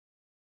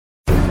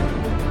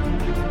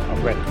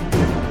Ready.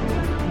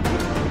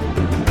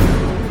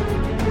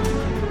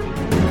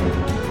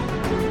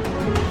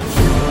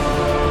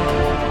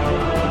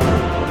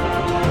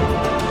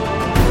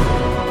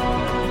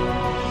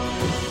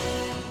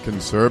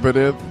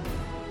 Conservative?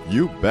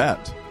 You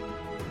bet.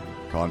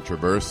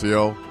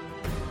 Controversial?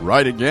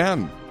 Right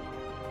again.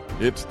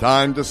 It's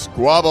time to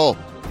squabble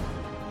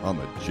on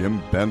the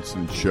Jim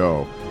Benson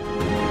Show.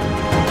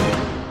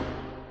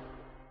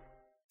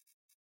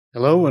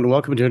 Hello and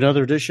welcome to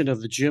another edition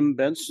of the Jim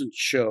Benson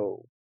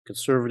Show,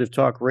 conservative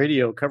talk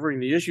radio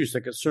covering the issues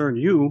that concern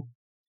you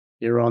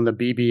here on the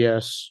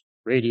BBS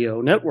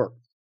Radio Network.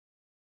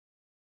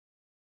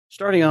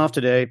 Starting off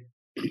today,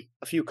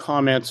 a few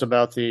comments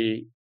about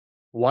the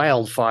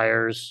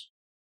wildfires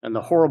and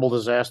the horrible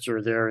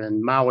disaster there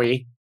in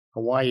Maui,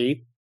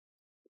 Hawaii,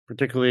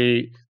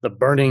 particularly the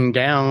burning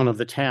down of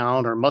the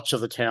town or much of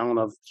the town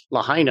of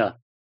Lahaina.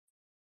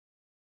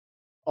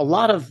 A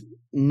lot of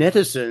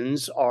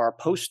netizens are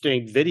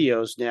posting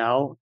videos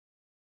now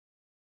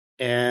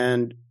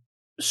and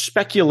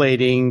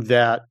speculating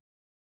that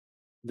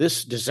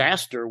this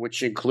disaster,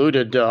 which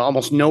included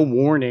almost no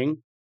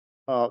warning,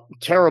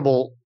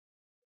 terrible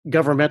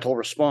governmental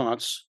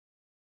response,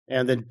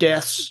 and the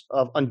deaths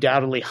of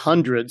undoubtedly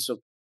hundreds of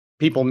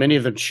people, many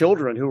of them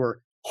children, who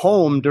were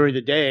home during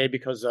the day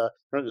because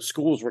the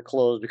schools were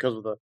closed because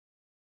of the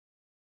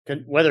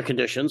weather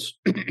conditions.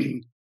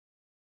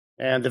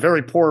 And the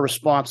very poor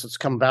response that's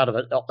come out of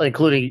it,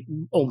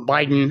 including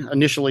Biden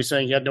initially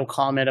saying he had no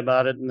comment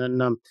about it. And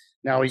then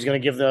now he's going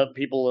to give the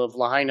people of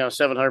Lahaina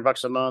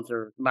 $700 a month,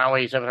 or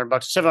Maui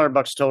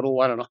 $700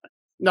 total. I don't know.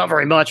 Not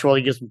very much. Well,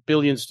 he gives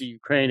billions to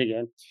Ukraine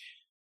again.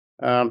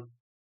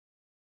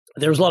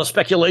 There was a lot of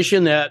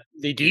speculation that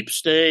the deep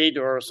state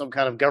or some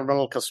kind of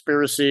governmental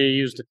conspiracy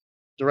used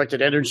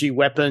directed energy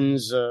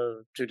weapons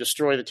to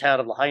destroy the town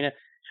of Lahaina.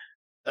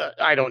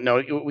 I don't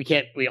know. We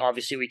can't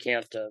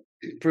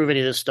prove any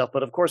of this stuff.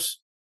 But of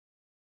course,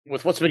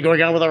 with what's been going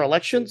on with our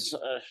elections,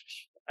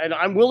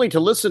 I'm willing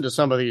to listen to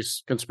some of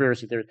these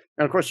conspiracy theories.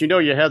 And of course, you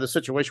had the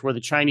situation where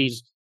the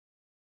Chinese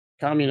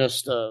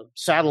communist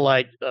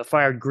satellite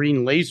fired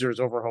green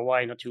lasers over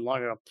Hawaii not too long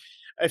ago.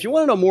 If you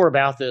want to know more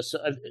about this,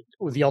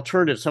 with the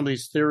alternative, some of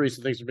these theories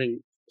and things are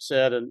being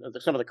said, and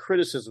some of the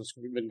criticisms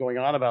have been going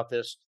on about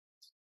this,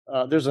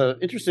 there's an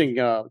interesting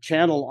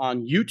channel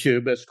on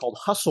YouTube. It's called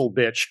Hustle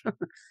Bitch.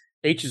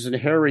 H is in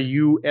Harry,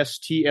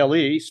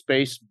 U-S-T-L-E,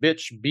 space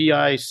bitch,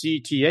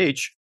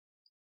 B-I-C-T-H.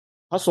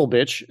 Hustle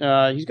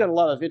Bitch. He's got a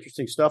lot of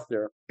interesting stuff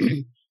there.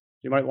 You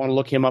might want to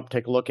look him up,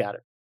 take a look at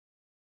it.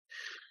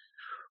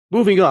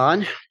 Moving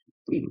on.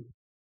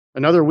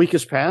 Another week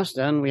has passed,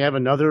 and we have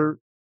another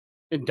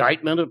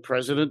indictment of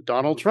President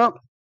Donald Trump.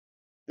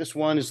 This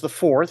one is the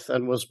fourth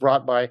and was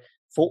brought by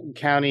Fulton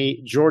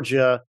County,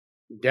 Georgia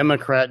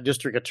Democrat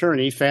District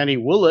Attorney Fani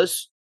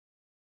Willis,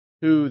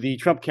 who the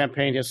Trump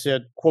campaign has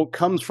said, quote,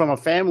 comes from a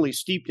family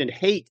steeped in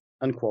hate,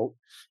 unquote,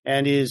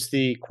 and is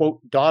the,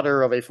 quote,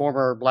 daughter of a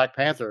former Black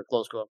Panther,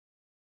 close quote.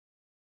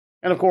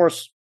 And of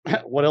course,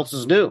 what else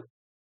is new?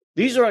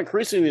 These are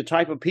increasingly the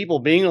type of people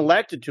being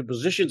elected to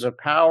positions of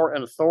power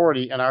and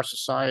authority in our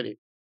society.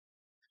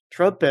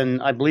 Trump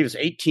and I believe it's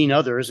 18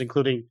 others,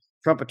 including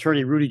Trump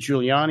attorney Rudy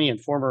Giuliani and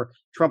former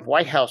Trump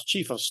White House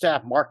Chief of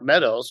Staff Mark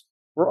Meadows,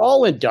 were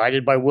all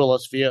indicted by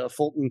Willis via a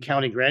Fulton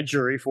County grand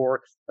jury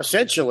for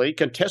essentially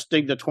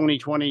contesting the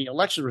 2020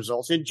 election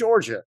results in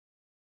Georgia,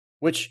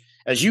 which,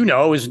 as you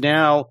know, is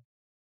now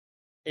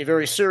a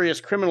very serious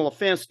criminal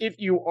offense if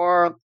you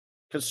are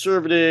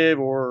conservative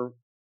or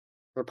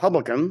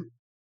Republican,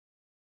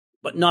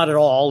 but not at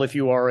all if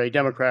you are a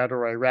Democrat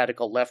or a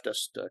radical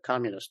leftist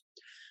communist.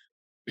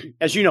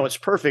 As you know, it's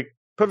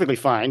perfectly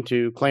fine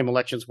to claim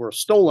elections were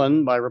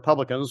stolen by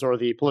Republicans or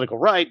the political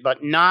right,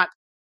 but not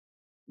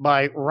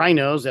by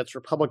rhinos, that's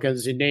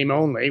Republicans in name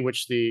only,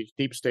 which the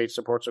deep state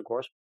supports, of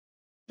course.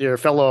 Their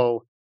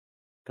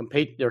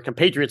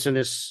compatriots in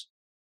this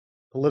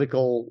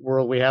political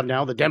world we have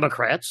now, the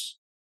Democrats,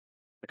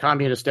 the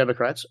communist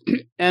Democrats,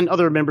 and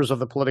other members of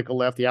the political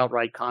left, the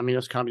outright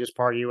Communist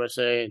Party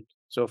USA, and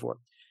so forth.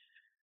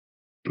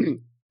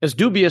 As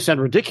dubious and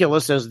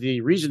ridiculous as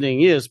the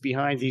reasoning is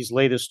behind these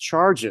latest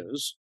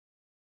charges,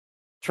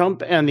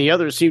 Trump and the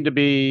others seem to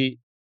be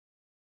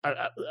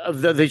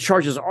the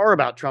charges are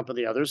about Trump and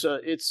the others.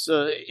 It's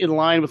in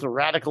line with the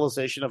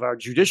radicalization of our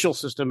judicial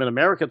system in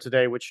America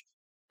today, which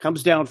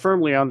comes down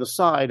firmly on the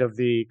side of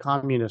the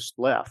communist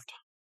left.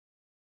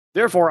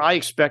 Therefore, I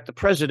expect the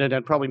president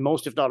and probably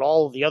most, if not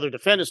all, of the other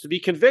defendants to be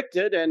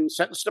convicted and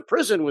sentenced to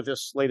prison with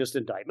this latest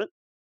indictment.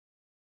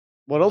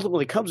 What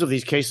ultimately comes of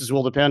these cases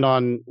will depend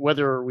on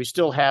whether we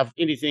still have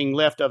anything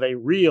left of a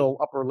real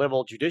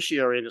upper-level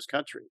judiciary in this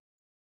country.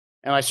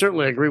 And I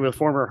certainly agree with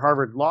former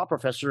Harvard law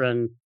professor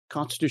and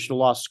constitutional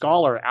law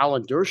scholar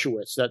Alan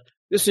Dershowitz that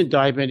this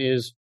indictment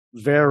is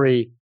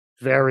very,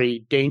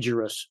 very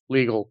dangerous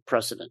legal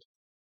precedent.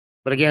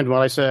 But again,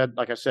 like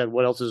I said,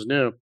 what else is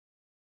new?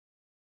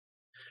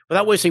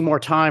 Without wasting more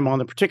time on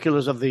the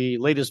particulars of the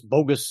latest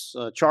bogus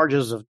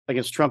charges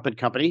against Trump and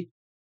company,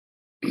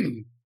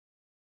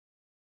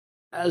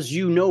 as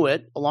you know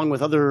it, along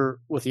with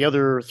the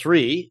other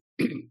three,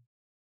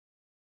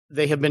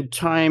 they have been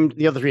timed,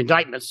 the other three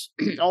indictments,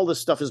 all this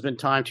stuff has been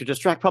timed to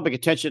distract public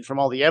attention from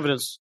all the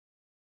evidence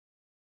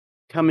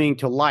coming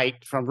to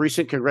light from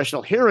recent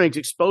congressional hearings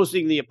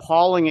exposing the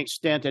appalling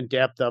extent and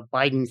depth of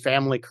Biden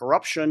family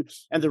corruption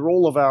and the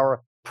role of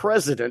our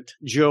president,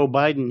 Joe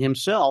Biden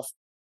himself,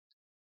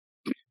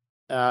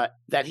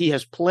 that he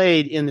has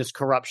played in this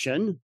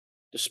corruption,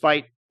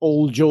 despite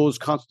old Joe's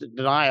constant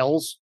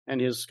denials and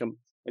his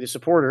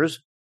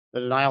supporters, the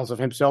denials of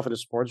himself and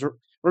his supporters.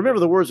 Remember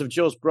the words of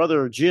Joe's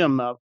brother, Jim,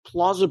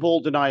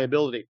 plausible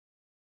deniability,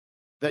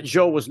 that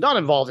Joe was not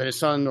involved in his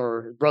son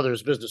or his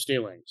brother's business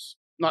dealings.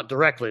 Not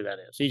directly, that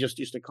is. He just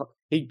used to call,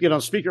 he'd get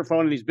on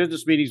speakerphone in these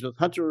business meetings with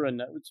Hunter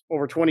and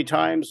over 20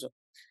 times.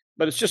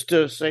 But it's just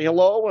to say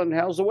hello and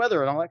how's the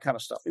weather and all that kind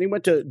of stuff. And he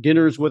went to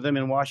dinners with him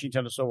in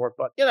Washington and so forth.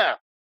 But,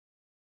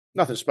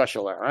 nothing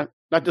special there, right?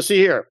 Not to see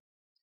here.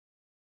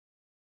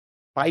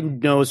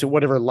 Biden knows that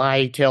whatever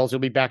lie he tells will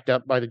be backed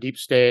up by the deep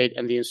state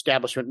and the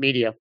establishment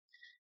media.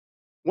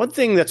 One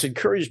thing that's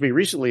encouraged me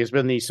recently has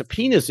been the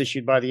subpoenas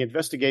issued by the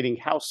investigating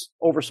House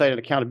Oversight and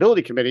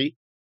Accountability Committee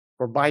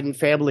for Biden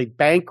family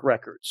bank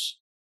records.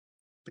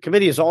 The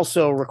committee is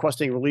also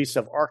requesting release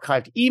of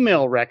archived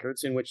email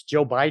records in which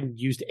Joe Biden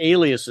used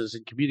aliases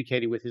in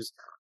communicating with his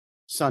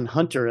son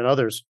Hunter and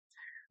others.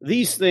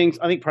 These things,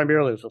 I think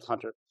primarily it was with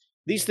Hunter,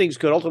 these things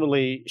could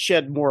ultimately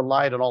shed more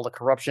light on all the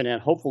corruption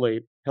and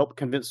hopefully help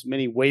convince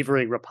many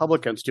wavering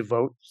Republicans to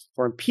vote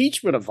for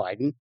impeachment of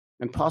Biden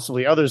and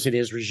possibly others in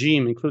his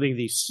regime, including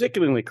the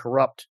sickeningly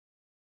corrupt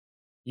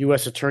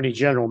U.S. Attorney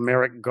General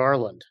Merrick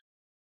Garland.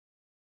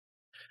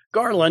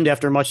 Garland,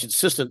 after much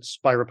insistence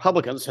by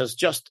Republicans, has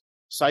just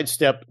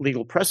sidestepped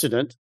legal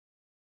precedent,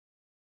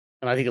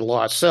 and I think the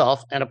law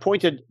itself, and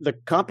appointed the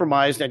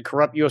compromised and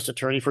corrupt U.S.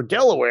 Attorney for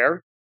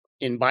Delaware,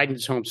 in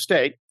Biden's home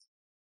state,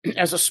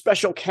 as a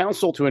special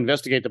counsel to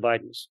investigate the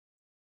Bidens.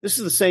 This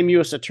is the same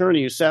U.S.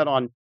 Attorney who sat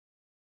on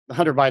the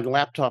Hunter Biden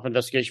laptop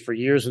investigation for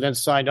years and then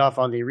signed off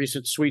on the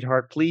recent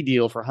sweetheart plea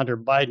deal for Hunter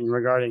Biden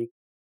regarding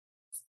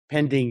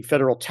pending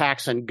federal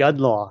tax and gun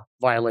law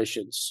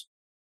violations.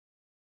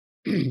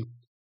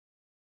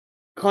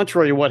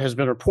 Contrary to what has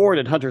been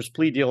reported, Hunter's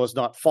plea deal has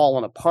not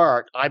fallen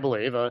apart, I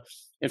believe.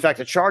 In fact,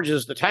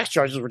 the tax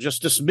charges were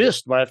just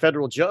dismissed by a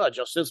federal judge,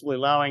 ostensibly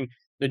allowing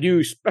the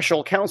new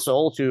special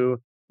counsel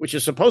which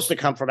is supposed to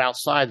come from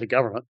outside the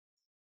government,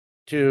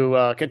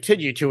 to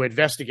continue to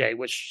investigate,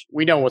 which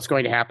we know what's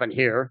going to happen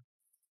here.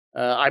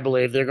 I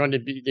believe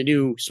the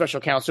new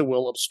special counsel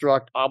will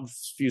obstruct,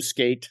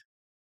 obfuscate,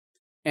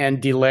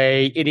 and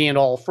delay any and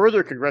all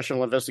further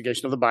congressional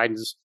investigation of the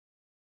Bidens,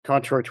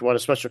 contrary to what a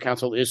special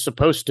counsel is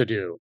supposed to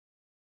do.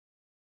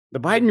 The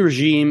Biden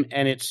regime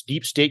and its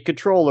deep state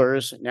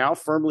controllers, now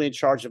firmly in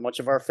charge of much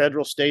of our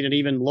federal, state, and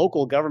even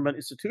local government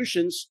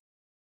institutions,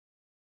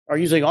 are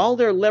using all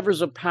their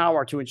levers of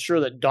power to ensure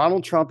that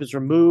Donald Trump is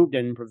removed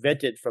and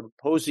prevented from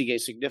posing a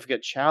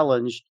significant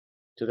challenge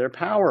to their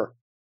power.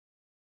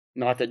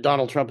 Not that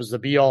Donald Trump is the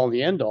be-all and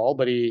the end-all,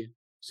 but he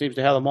seems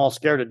to have them all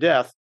scared to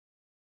death.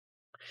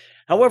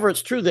 However,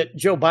 it's true that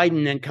Joe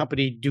Biden and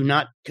company do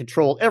not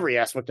control every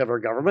aspect of our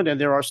government, and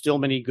there are still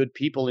many good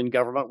people in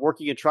government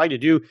working and trying to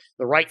do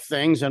the right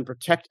things and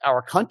protect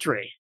our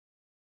country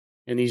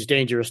in these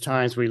dangerous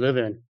times we live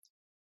in.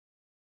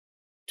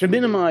 To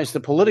minimize the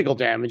political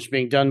damage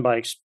being done by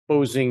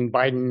exposing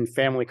Biden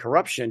family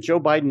corruption, Joe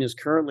Biden is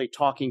currently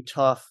talking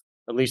tough,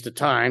 at least at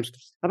times,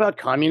 about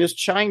communist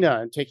China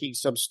and taking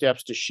some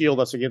steps to shield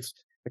us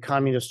against the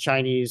communist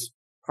Chinese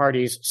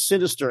party's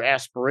sinister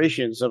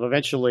aspirations of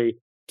eventually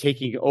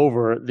taking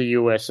over the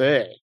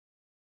USA.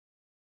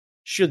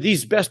 Should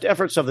these best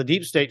efforts of the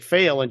deep state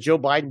fail and Joe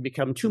Biden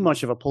become too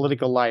much of a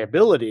political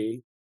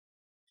liability,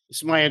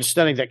 it's my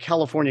understanding that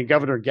California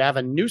Governor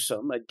Gavin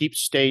Newsom, a deep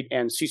state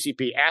and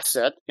CCP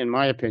asset, in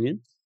my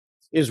opinion,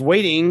 is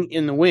waiting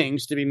in the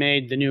wings to be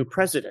made the new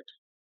president,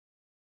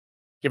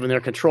 given their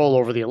control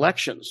over the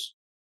elections,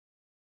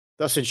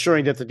 thus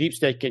ensuring that the deep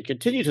state can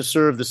continue to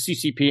serve the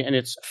CCP and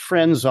its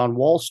friends on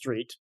Wall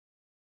Street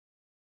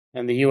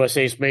and the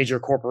USA's major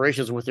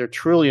corporations with their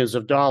trillions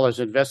of dollars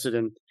invested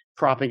in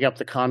propping up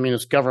the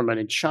communist government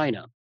in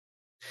China.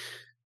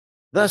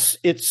 Thus,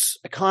 its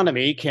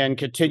economy can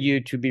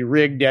continue to be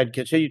rigged and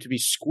continue to be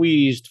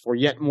squeezed for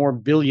yet more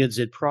billions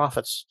in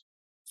profits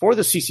for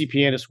the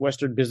CCP and its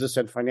Western business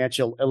and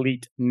financial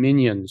elite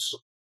minions.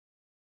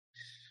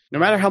 No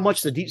matter how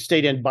much the deep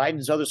state and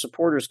Biden's other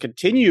supporters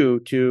continue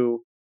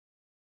to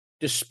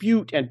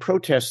dispute and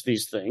protest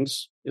these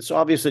things, it's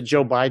obvious that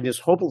Joe Biden is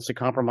hopelessly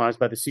compromised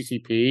by the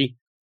CCP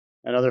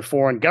and other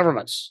foreign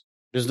governments,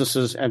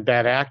 businesses, and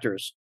bad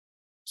actors,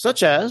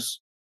 such as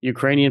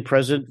Ukrainian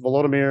President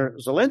Volodymyr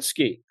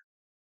Zelensky.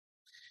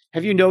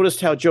 Have you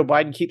noticed how Joe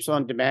Biden keeps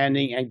on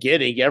demanding and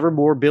getting ever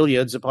more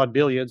billions upon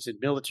billions in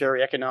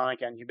military,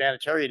 economic, and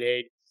humanitarian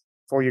aid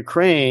for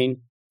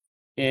Ukraine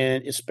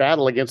in its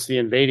battle against the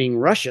invading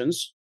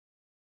Russians,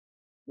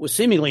 with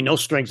seemingly no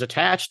strings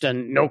attached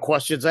and no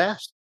questions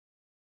asked?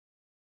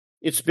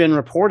 It's been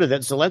reported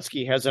that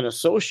Zelensky has an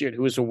associate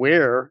who is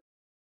aware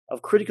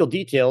of critical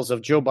details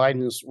of Joe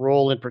Biden's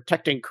role in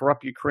protecting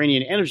corrupt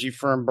Ukrainian energy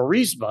firm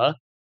Burisma,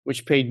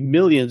 which paid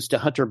millions to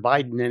Hunter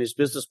Biden and his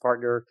business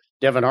partner,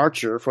 Devon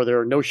Archer, for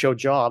their no-show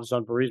jobs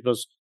on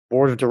Burisma's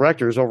board of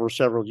directors over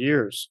several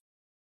years.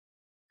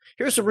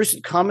 Here's some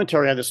recent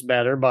commentary on this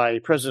matter by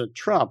President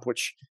Trump,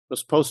 which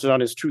was posted on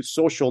his Truth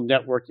Social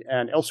network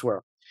and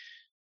elsewhere.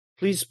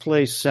 Please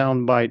play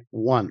soundbite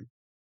 1.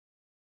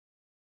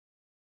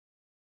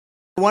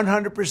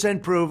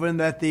 100% proven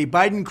that the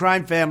Biden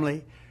crime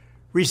family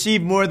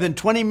received more than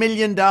 $20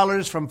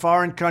 million from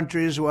foreign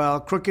countries while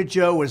Crooked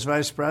Joe was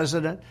vice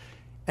president,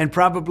 and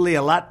probably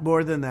a lot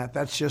more than that.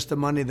 That's just the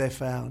money they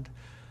found.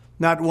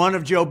 Not one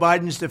of Joe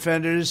Biden's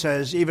defenders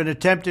has even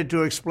attempted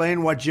to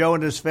explain what Joe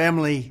and his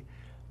family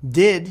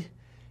did,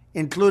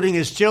 including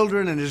his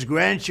children and his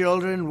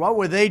grandchildren. What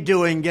were they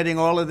doing getting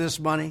all of this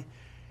money?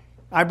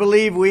 I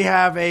believe we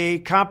have a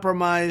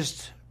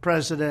compromised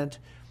president.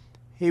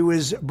 He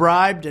was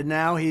bribed, and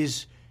now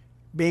he's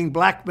being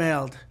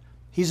blackmailed.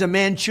 He's a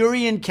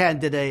Manchurian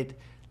candidate.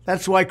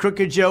 That's why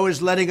Crooked Joe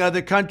is letting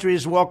other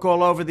countries walk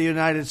all over the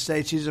United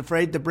States. He's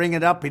afraid to bring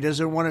it up. He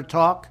doesn't want to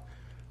talk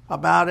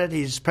about it.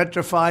 He's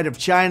petrified of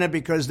China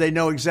because they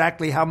know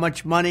exactly how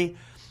much money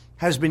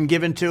has been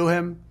given to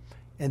him,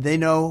 and they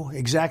know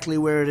exactly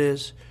where it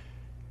is.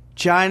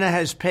 China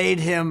has paid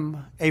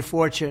him a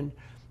fortune.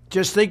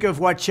 Just think of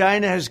what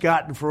China has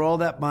gotten for all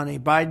that money.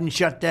 Biden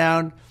shut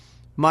down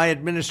my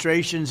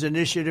administration's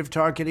initiative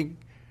targeting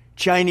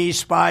Chinese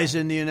spies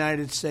in the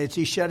United States.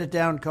 He shut it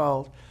down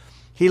cold.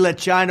 He let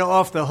China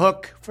off the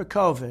hook for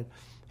COVID.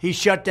 He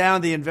shut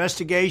down the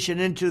investigation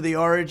into the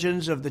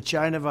origins of the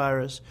China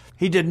virus.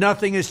 He did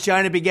nothing as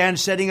China began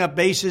setting up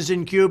bases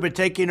in Cuba,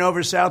 taking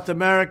over South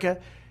America,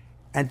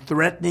 and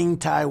threatening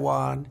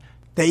Taiwan.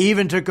 They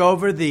even took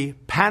over the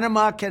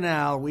Panama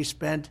Canal. We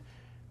spent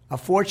a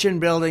fortune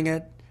building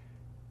it.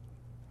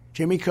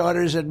 Jimmy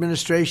Carter's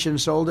administration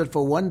sold it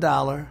for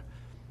 $1.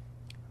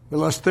 We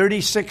lost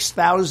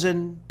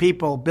 36,000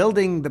 people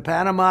building the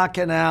Panama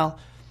Canal.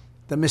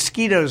 The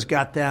mosquitoes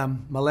got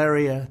them,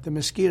 malaria. The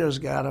mosquitoes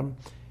got them.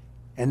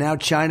 And now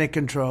China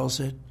controls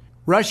it.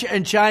 Russia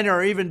and China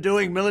are even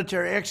doing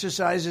military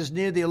exercises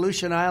near the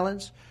Aleutian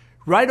Islands,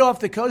 right off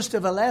the coast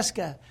of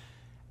Alaska.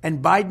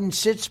 And Biden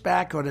sits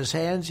back on his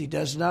hands. He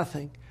does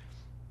nothing.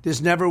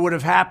 This never would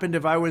have happened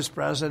if I was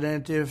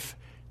president. If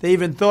they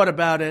even thought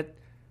about it,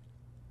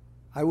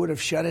 I would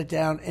have shut it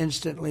down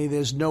instantly.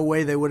 There's no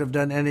way they would have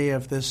done any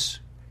of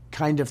this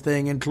kind of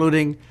thing,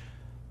 including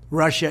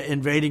Russia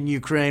invading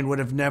Ukraine would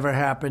have never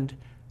happened,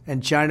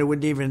 and China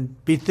wouldn't even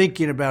be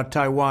thinking about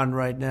Taiwan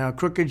right now.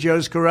 Crooked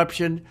Joe's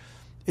corruption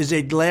is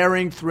a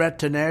glaring threat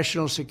to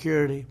national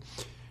security.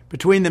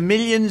 Between the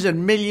millions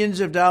and millions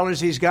of dollars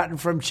he's gotten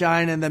from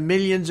China and the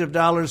millions of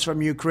dollars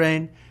from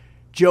Ukraine,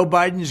 Joe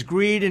Biden's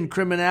greed and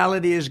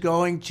criminality is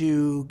going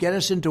to get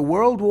us into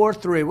World War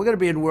III. We're going to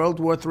be in World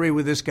War III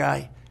with this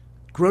guy.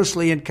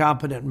 Grossly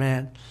incompetent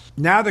man.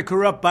 Now the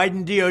corrupt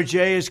Biden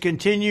DOJ is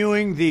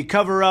continuing the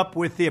cover-up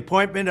with the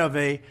appointment of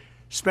a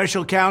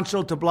special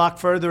counsel to block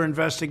further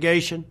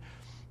investigation.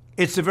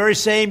 It's the very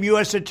same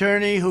U.S.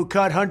 attorney who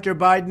cut Hunter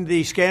Biden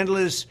the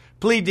scandalous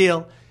plea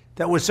deal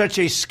that was such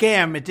a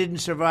scam it didn't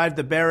survive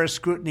the barest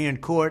scrutiny in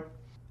court.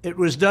 It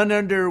was done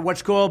under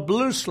what's called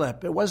blue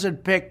slip. It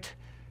wasn't picked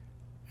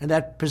in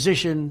that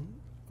position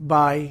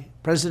by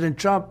President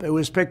Trump. It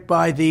was picked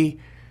by the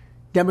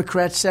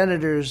Democrat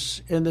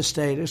senators in the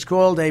state. It's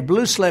called a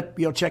blue slip.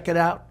 You'll check it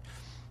out.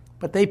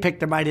 But they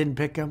picked him. I didn't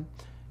pick him.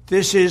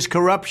 This is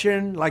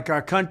corruption like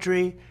our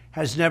country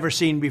has never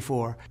seen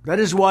before. That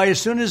is why as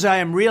soon as I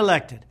am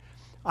reelected,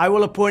 I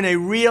will appoint a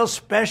real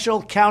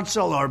special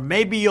counsel, or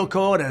maybe you'll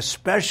call it a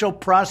special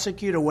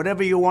prosecutor,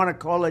 whatever you want to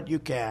call it, you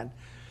can,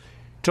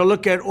 to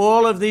look at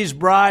all of these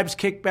bribes,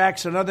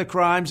 kickbacks, and other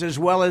crimes, as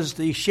well as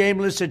the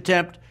shameless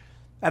attempt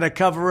at a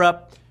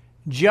cover-up.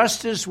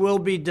 Justice will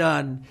be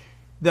done.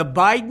 The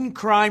Biden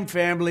crime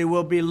family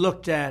will be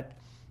looked at.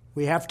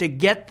 We have to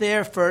get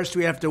there first.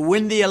 We have to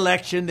win the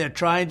election. They're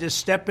trying to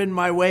step in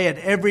my way at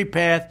every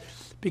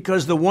path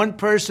because the one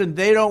person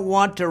they don't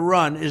want to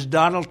run is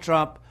Donald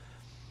Trump.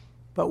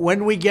 But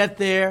when we get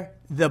there,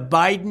 the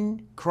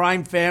Biden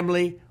crime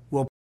family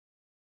will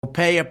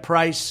pay a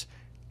price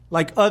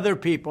like other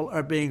people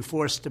are being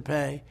forced to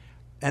pay.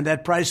 And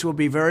that price will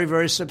be very,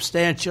 very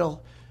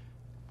substantial.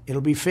 It'll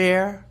be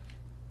fair.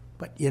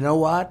 But you know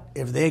what?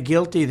 If they're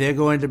guilty, they're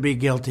going to be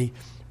guilty.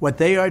 What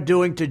they are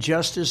doing to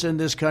justice in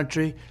this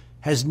country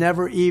has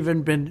never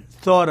even been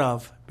thought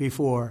of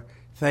before.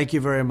 Thank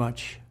you very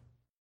much.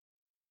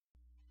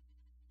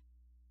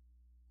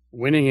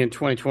 Winning in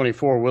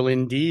 2024 will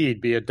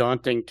indeed be a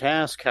daunting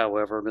task,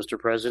 however, Mr.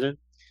 President,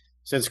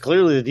 since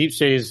clearly the deep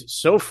state is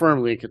so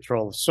firmly in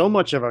control of so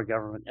much of our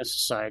government and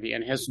society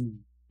and has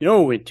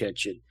no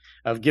intention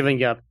of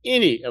giving up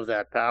any of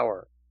that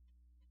power.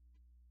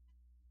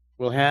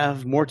 We'll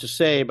have more to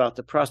say about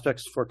the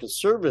prospects for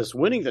conservatives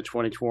winning the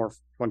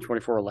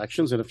 2024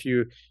 elections in a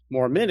few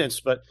more minutes.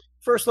 But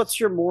first, let's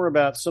hear more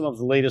about some of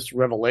the latest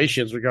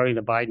revelations regarding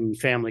the Biden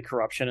family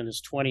corruption and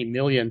his $20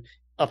 million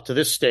up to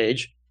this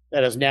stage.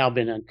 that has now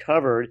been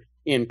uncovered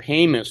in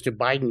payments to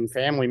Biden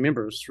family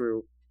members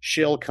through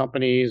shell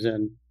companies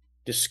and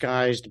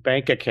disguised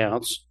bank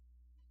accounts.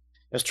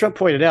 As Trump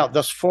pointed out,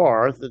 thus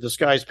far, the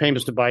disguised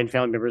payments to Biden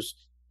family members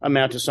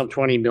amount to some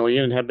 $20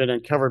 million and have been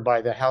uncovered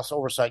by the House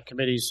Oversight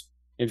Committee's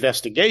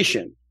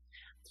investigation.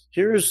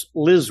 Here's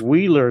Liz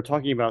Wheeler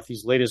talking about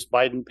these latest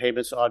Biden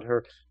payments on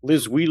her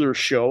Liz Wheeler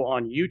show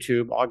on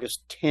YouTube,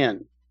 August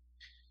 10.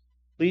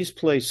 Please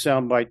play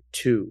soundbite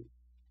 2.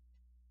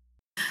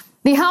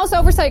 The House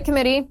Oversight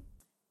Committee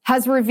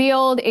has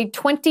revealed a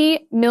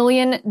 $20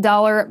 million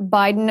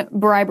Biden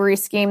bribery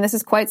scheme. This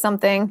is quite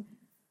something.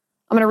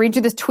 I'm going to read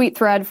you this tweet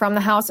thread from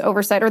the House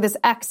Oversight, or this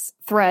X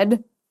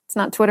thread. It's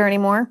not Twitter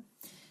anymore.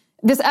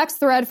 This X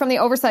thread from the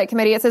Oversight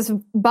Committee, it says,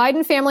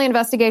 Biden family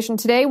investigation.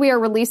 Today we are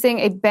releasing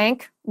a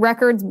bank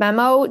records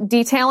memo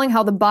detailing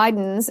how the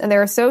Bidens and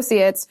their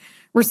associates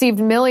received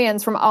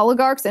millions from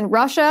oligarchs in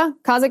Russia,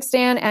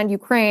 Kazakhstan, and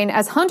Ukraine.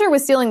 As Hunter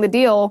was sealing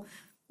the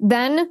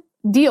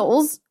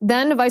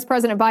then Vice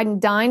President Biden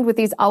dined with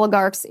these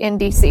oligarchs in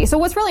D.C. So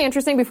what's really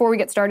interesting before we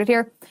get started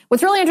here,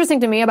 what's really interesting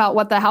to me about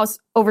what the House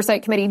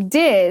Oversight Committee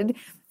did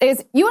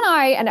is you and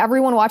I and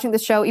everyone watching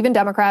this show, even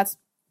Democrats,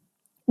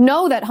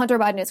 know that Hunter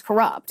Biden is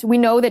corrupt. We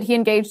know that he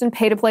engaged in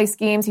pay-to-play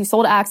schemes. He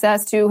sold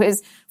access to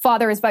his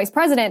father as vice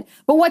president.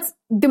 But what's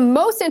the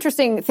most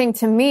interesting thing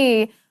to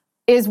me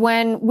is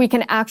when we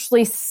can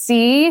actually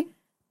see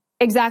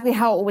exactly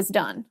how it was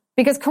done.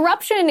 Because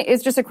corruption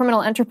is just a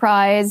criminal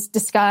enterprise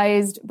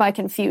disguised by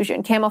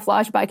confusion,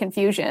 camouflaged by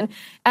confusion.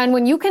 And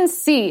when you can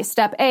see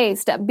step A,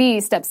 step B,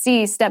 step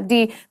C, step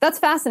D, that's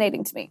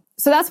fascinating to me.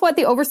 So that's what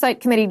the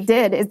Oversight Committee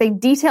did, is they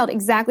detailed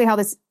exactly how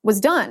this was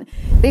done.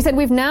 They said,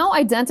 we've now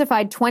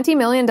identified $20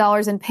 million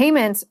in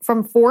payments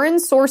from foreign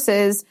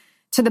sources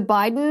to the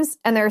Bidens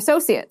and their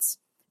associates.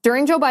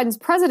 During Joe Biden's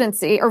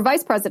presidency or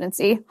vice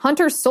presidency,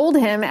 Hunter sold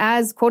him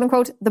as, quote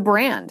unquote, the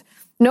brand.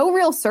 No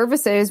real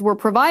services were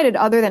provided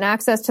other than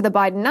access to the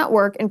Biden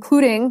network,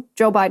 including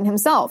Joe Biden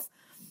himself.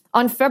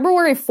 On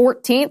February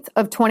 14th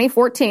of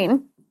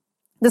 2014,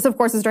 this, of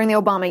course, is during the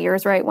Obama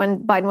years, right, when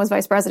Biden was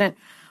vice president,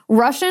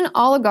 Russian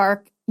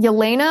oligarch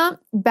Yelena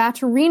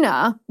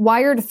Baturina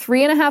wired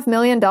 $3.5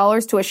 million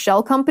to a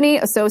shell company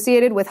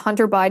associated with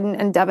Hunter Biden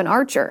and Devon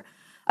Archer.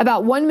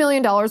 About $1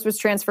 million was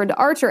transferred to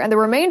Archer, and the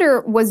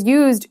remainder was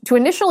used to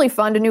initially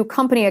fund a new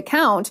company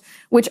account,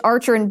 which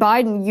Archer and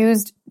Biden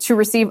used to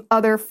receive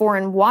other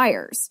foreign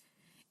wires.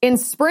 In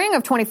spring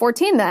of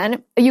 2014,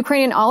 then, a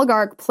Ukrainian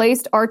oligarch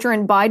placed Archer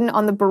and Biden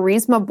on the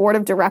Burisma board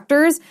of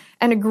directors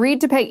and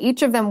agreed to pay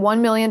each of them $1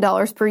 million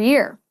per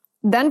year.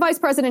 Then Vice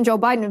President Joe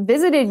Biden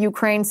visited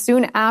Ukraine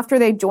soon after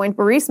they joined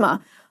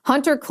Burisma.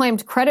 Hunter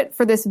claimed credit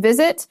for this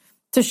visit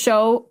to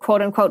show,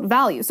 quote unquote,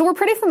 value. So we're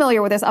pretty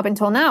familiar with this up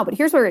until now, but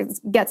here's where it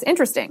gets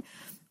interesting.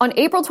 On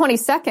April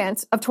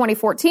 22nd of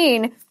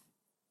 2014,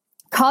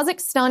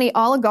 Kazakhstani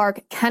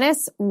oligarch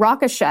Kenis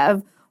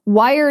Rakashev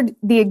wired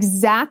the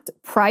exact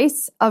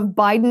price of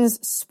Biden's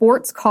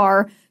sports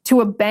car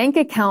to a bank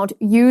account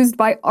used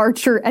by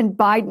Archer and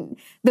Biden.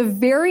 The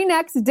very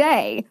next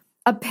day,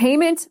 a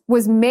payment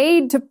was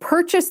made to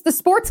purchase the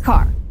sports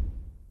car.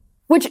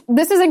 Which,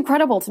 this is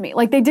incredible to me.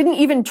 Like, they didn't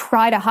even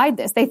try to hide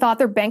this. They thought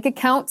their bank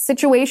account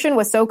situation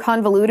was so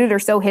convoluted or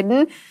so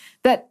hidden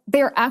that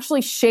they're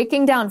actually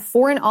shaking down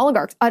foreign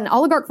oligarchs, an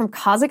oligarch from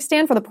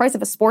Kazakhstan for the price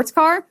of a sports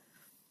car.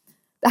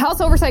 The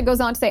House Oversight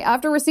goes on to say,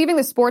 after receiving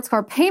the sports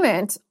car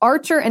payment,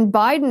 Archer and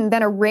Biden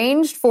then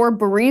arranged for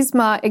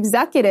Burisma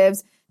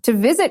executives to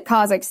visit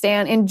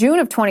Kazakhstan in June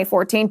of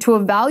 2014 to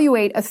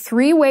evaluate a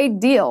three-way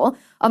deal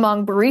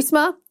among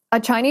Burisma, a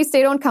Chinese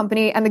state-owned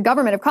company, and the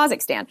government of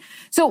Kazakhstan.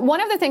 So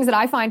one of the things that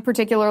I find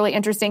particularly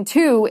interesting,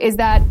 too, is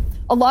that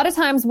a lot of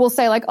times we'll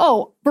say, like,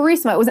 oh,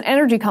 Burisma, it was an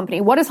energy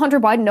company. What does Hunter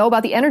Biden know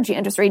about the energy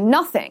industry?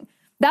 Nothing.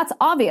 That's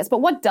obvious.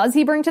 But what does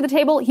he bring to the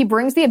table? He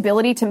brings the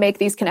ability to make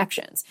these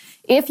connections.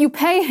 If you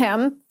pay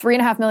him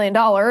 $3.5 million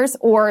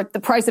or the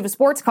price of a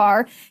sports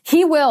car,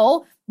 he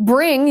will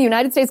bring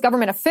United States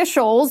government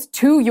officials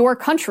to your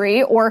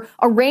country or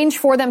arrange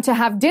for them to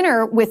have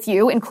dinner with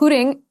you,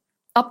 including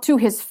up to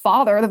his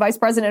father, the vice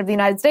president of the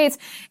United States,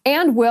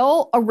 and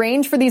will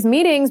arrange for these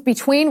meetings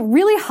between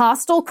really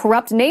hostile,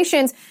 corrupt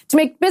nations to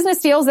make business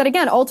deals that,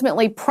 again,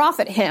 ultimately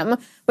profit him.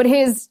 But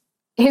his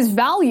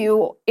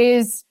value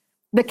is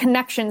the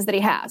connections that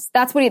he has.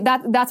 That's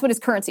what his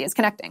currency is,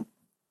 connecting.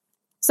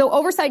 So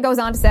Oversight goes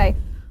on to say,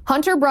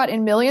 Hunter brought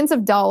in millions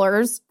of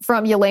dollars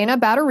from Yelena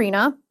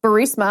Baturina,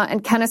 Burisma,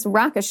 and Kenis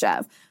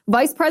Rakashev.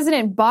 Vice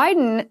President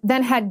Biden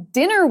then had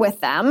dinner with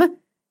them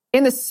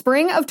in the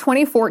spring of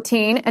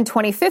 2014 and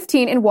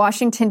 2015 in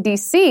Washington,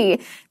 D.C.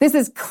 This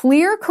is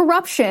clear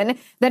corruption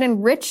that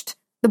enriched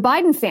the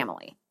Biden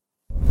family.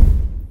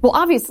 Well,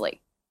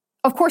 obviously,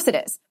 of course it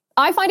is.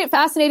 I find it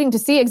fascinating to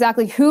see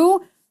exactly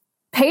who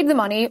paid the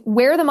money,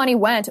 where the money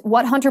went,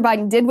 what Hunter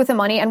Biden did with the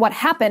money, and what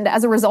happened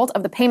as a result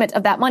of the payment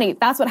of that money.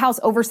 That's what House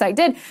Oversight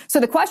did.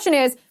 So the question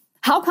is,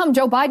 how come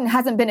Joe Biden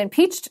hasn't been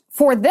impeached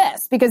for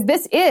this? Because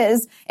this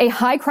is a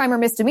high crime or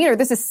misdemeanor.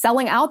 This is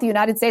selling out the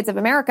United States of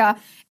America.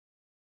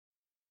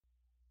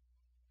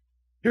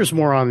 Here's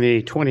more on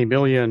the 20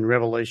 million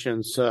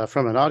revelations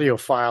from an audio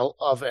file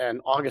of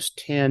an August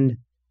 10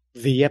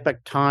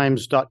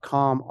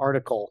 theepictimes.com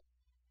article.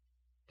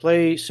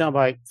 Play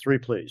soundbite 3,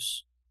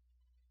 please.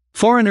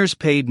 Foreigners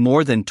paid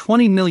more than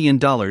 $20 million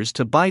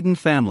to Biden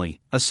family,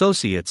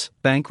 associates,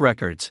 bank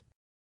records.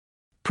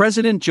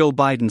 President Joe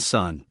Biden's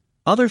son,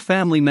 other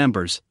family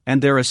members,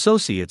 and their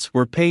associates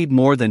were paid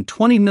more than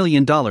 $20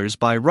 million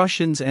by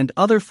Russians and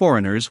other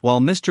foreigners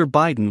while Mr.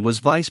 Biden was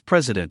vice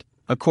president,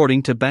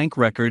 according to bank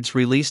records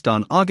released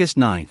on August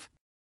 9.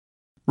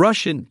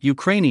 Russian,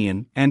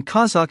 Ukrainian, and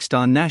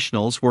Kazakhstan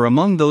nationals were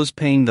among those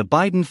paying the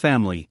Biden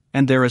family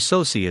and their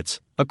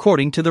associates,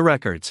 according to the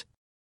records.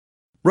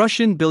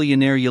 Russian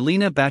billionaire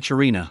Yelena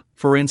Bacharina,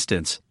 for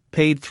instance,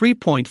 paid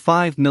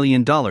 $3.5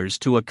 million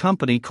to a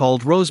company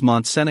called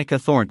Rosemont Seneca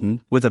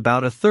Thornton, with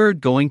about a third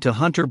going to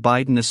Hunter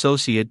Biden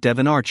associate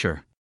Devon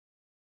Archer.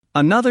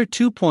 Another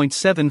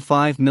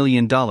 $2.75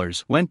 million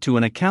went to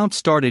an account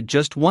started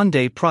just one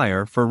day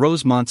prior for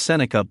Rosemont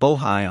Seneca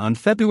Bohai on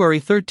February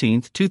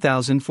 13,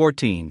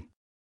 2014.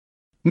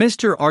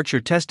 Mr.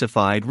 Archer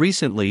testified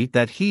recently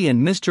that he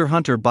and Mr.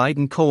 Hunter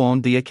Biden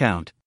co-owned the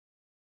account.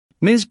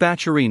 Ms.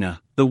 Bacharina,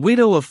 the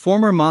widow of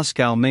former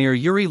Moscow Mayor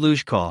Yuri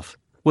Luzhkov,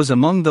 was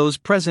among those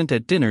present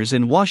at dinners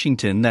in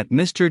Washington that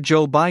Mr.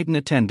 Joe Biden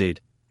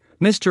attended,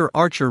 Mr.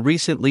 Archer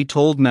recently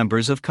told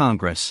members of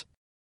Congress.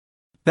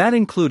 That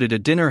included a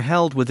dinner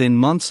held within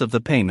months of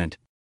the payment.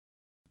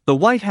 The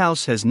White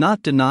House has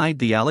not denied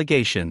the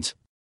allegations.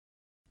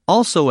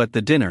 Also at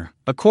the dinner,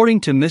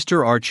 according to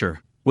Mr.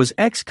 Archer, was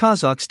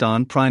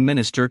ex-Kazakhstan Prime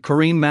Minister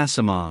Karim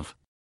Masimov.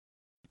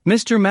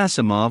 Mr.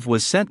 Masimov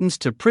was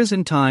sentenced to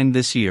prison time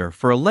this year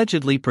for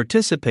allegedly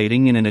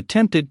participating in an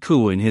attempted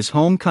coup in his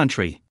home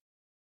country.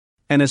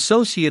 An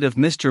associate of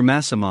Mr.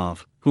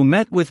 Masimov, who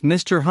met with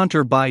Mr.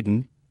 Hunter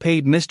Biden,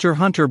 paid Mr.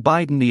 Hunter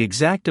Biden the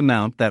exact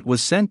amount that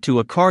was sent to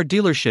a car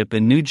dealership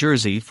in New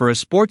Jersey for a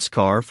sports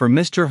car for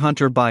Mr.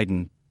 Hunter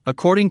Biden,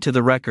 according to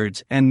the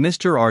records and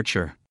Mr.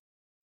 Archer.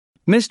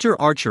 Mr.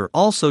 Archer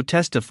also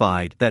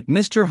testified that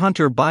Mr.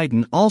 Hunter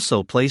Biden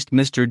also placed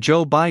Mr.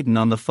 Joe Biden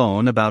on the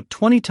phone about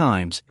 20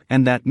 times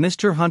and that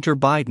Mr. Hunter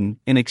Biden,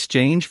 in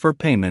exchange for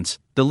payments,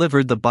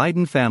 delivered the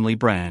Biden family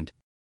brand.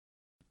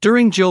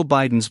 During Joe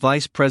Biden's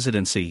vice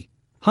presidency,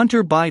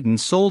 Hunter Biden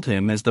sold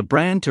him as the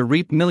brand to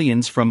reap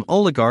millions from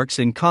oligarchs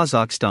in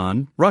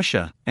Kazakhstan,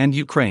 Russia, and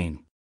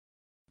Ukraine.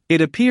 It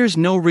appears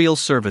no real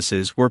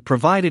services were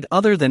provided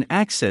other than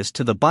access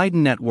to the Biden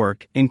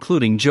network,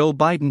 including Joe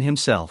Biden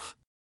himself.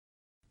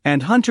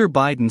 And Hunter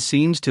Biden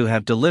seems to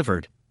have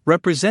delivered,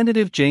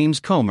 Representative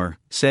James Comer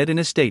said in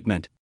a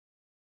statement.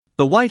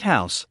 The White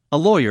House, a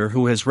lawyer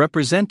who has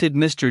represented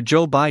Mr.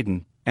 Joe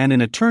Biden, and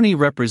an attorney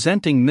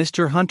representing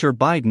Mr. Hunter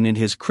Biden in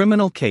his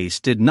criminal case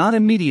did not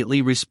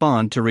immediately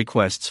respond to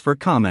requests for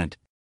comment.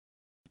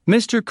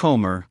 Mr.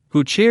 Comer,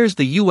 who chairs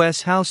the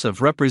U.S. House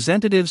of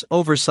Representatives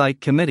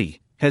Oversight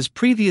Committee, has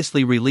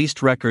previously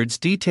released records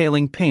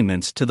detailing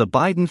payments to the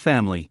Biden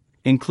family,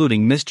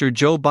 including Mr.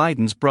 Joe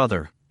Biden's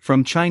brother,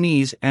 from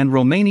Chinese and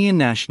Romanian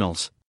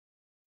nationals.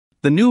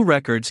 The new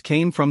records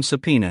came from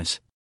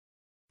subpoenas.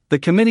 The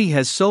committee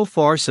has so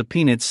far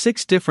subpoenaed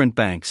 6 different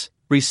banks,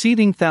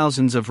 receiving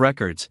thousands of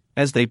records,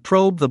 as they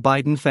probe the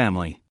Biden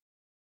family.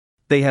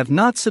 They have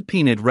not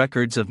subpoenaed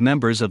records of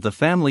members of the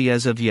family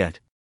as of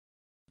yet.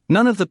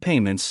 None of the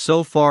payments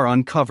so far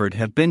uncovered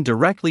have been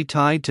directly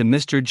tied to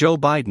Mr. Joe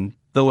Biden,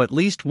 though at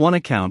least one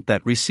account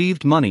that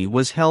received money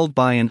was held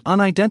by an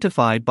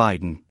unidentified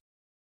Biden.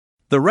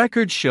 The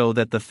records show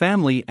that the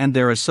family and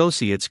their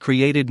associates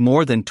created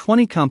more than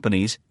 20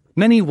 companies,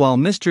 many while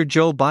Mr.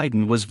 Joe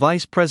Biden was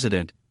vice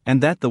president,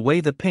 and that the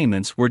way the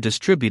payments were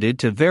distributed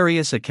to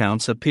various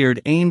accounts appeared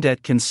aimed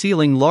at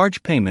concealing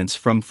large payments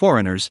from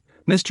foreigners,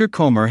 Mr.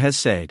 Comer has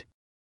said.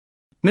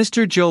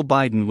 Mr. Joe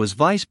Biden was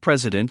vice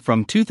president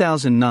from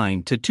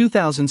 2009 to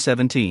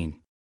 2017.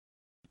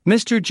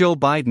 Mr. Joe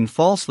Biden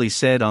falsely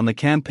said on the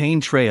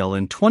campaign trail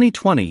in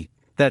 2020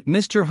 that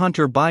Mr.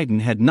 Hunter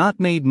Biden had not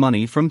made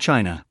money from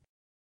China.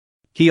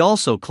 He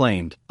also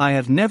claimed, "I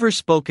have never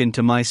spoken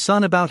to my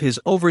son about his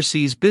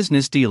overseas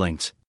business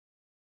dealings."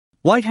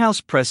 White House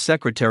Press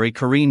Secretary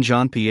Karine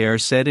Jean-Pierre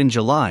said in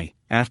July,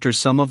 after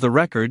some of the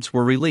records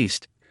were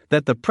released,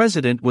 that the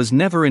president was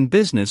never in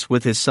business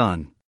with his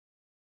son.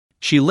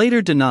 She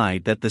later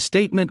denied that the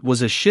statement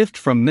was a shift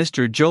from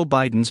Mr. Joe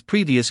Biden's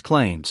previous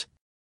claims.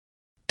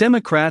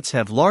 Democrats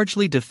have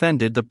largely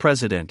defended the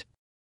president.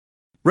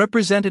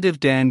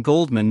 Representative Dan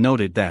Goldman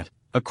noted that,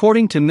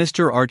 according to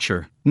Mr.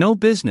 Archer, no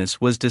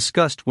business was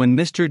discussed when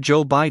Mr.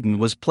 Joe Biden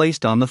was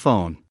placed on the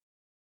phone.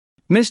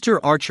 Mr.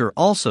 Archer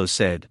also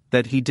said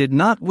that he did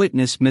not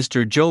witness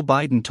Mr. Joe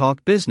Biden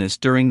talk business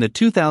during the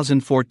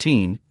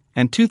 2014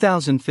 and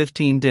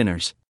 2015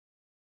 dinners.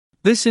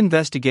 This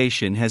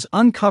investigation has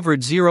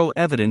uncovered zero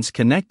evidence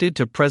connected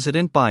to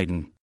President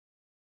Biden.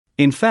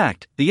 In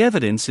fact, the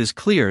evidence is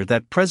clear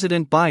that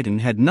President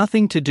Biden had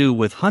nothing to do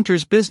with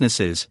Hunter's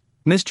businesses,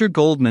 Mr.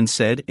 Goldman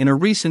said in a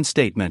recent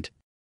statement.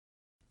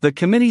 The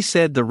committee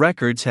said the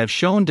records have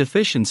shown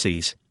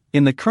deficiencies,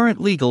 in the current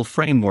legal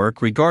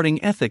framework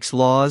regarding ethics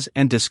laws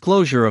and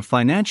disclosure of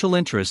financial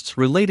interests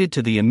related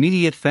to the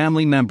immediate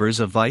family members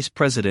of vice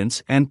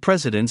presidents and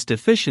presidents'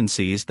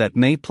 deficiencies that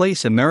may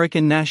place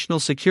American national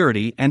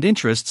security and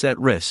interests at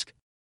risk.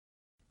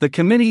 The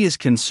committee is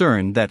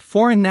concerned that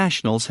foreign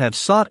nationals have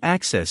sought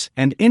access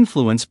and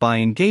influence by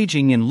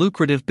engaging in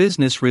lucrative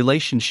business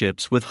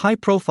relationships with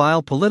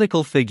high-profile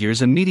political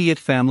figures' immediate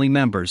family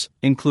members,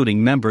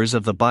 including members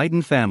of the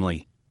Biden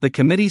family, the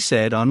committee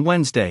said on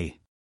Wednesday.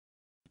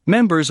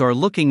 Members are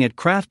looking at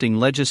crafting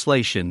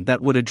legislation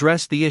that would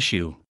address the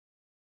issue.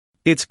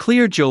 It's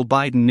clear Joe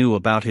Biden knew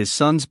about his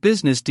son's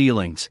business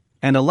dealings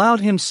and allowed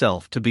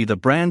himself to be the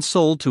brand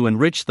sold to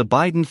enrich the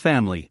Biden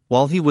family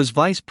while he was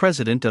Vice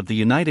President of the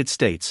United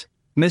States,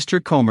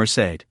 Mr. Comer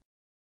said.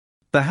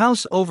 The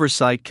House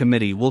Oversight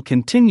Committee will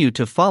continue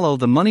to follow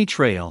the money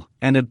trail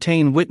and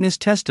obtain witness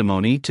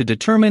testimony to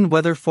determine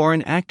whether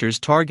foreign actors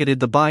targeted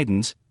the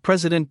Bidens,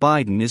 President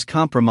Biden is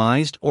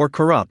compromised or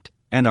corrupt,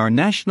 and our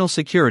national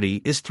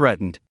security is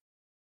threatened.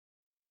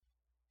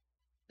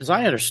 As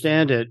I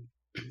understand it,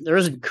 there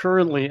isn't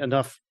currently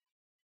enough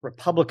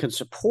Republican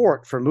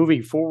support for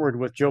moving forward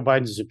with Joe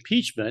Biden's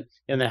impeachment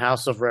in the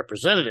House of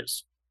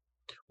Representatives.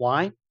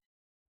 Why?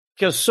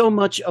 Because so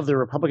much of the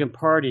Republican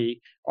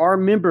Party are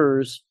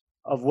members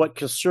of what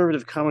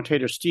conservative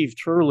commentator Steve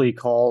Turley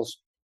calls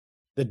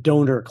the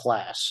donor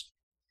class.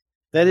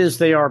 That is,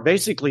 they are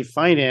basically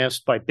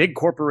financed by big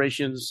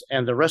corporations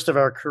and the rest of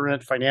our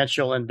current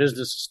financial and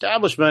business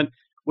establishment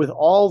with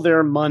all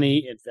their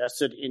money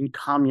invested in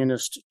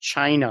communist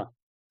China.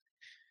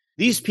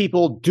 These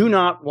people do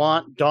not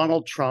want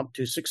Donald Trump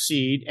to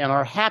succeed and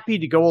are happy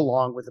to go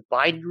along with the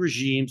Biden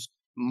regime's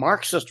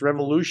Marxist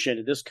revolution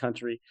in this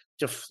country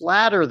to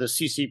flatter the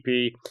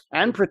CCP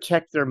and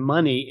protect their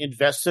money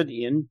invested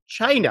in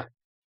China.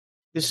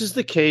 This is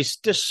the case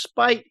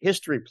despite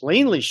history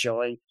plainly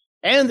showing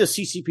and the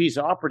CCP's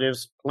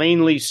operatives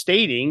plainly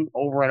stating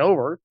over and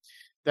over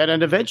that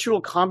an eventual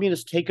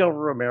communist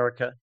takeover of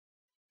America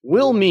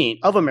will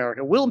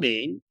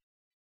mean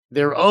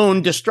their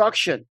own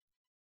destruction.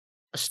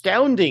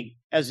 Astounding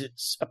as it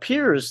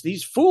appears,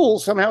 these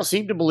fools somehow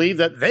seem to believe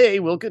that they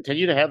will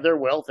continue to have their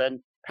wealth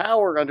and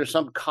power under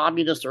some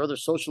communist or other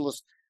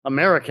socialist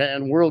America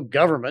and world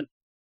government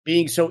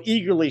being so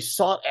eagerly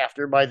sought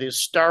after by the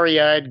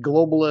starry-eyed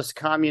globalist,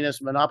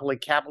 communist, monopoly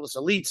capitalist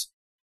elites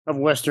of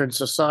Western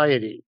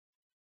societies,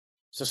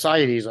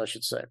 I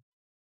should say.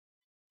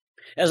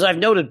 As I've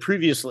noted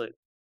previously,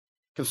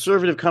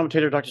 conservative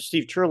commentator Dr.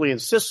 Steve Turley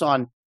insists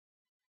on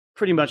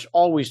pretty much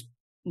always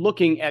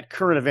looking at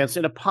current events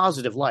in a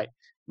positive light.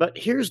 But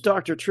here's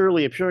Dr.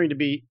 Turley appearing to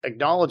be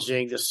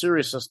acknowledging the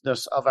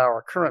seriousness of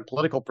our current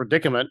political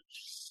predicament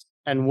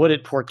and what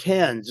it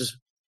portends,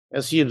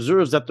 as he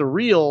observes that the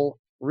real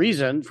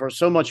reason for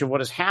so much of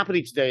what is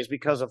happening today is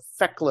because of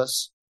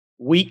feckless,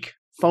 weak,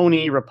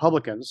 phony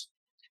Republicans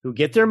who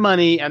get their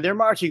money and their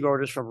marching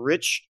orders from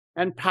rich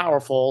and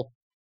powerful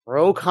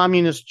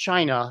pro-communist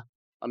China,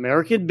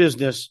 American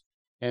business,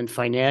 and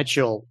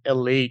financial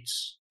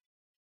elites.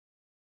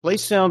 Play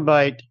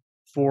soundbite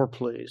 4,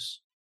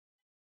 please.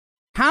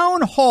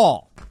 Town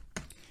Hall.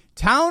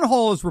 Town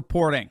Hall is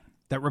reporting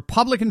that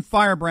Republican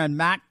firebrand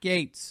Matt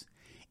Gaetz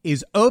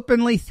is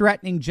openly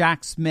threatening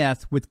Jack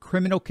Smith with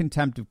criminal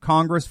contempt of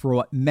Congress for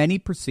what many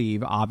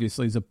perceive,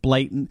 obviously, as a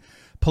blatant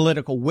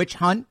political witch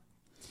hunt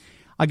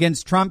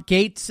against Trump.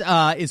 Gaetz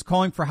is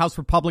calling for House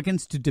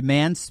Republicans to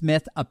demand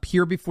Smith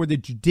appear before the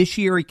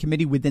Judiciary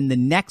Committee within the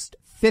next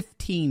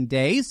 15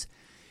 days.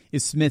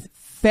 If Smith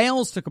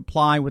fails to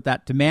comply with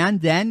that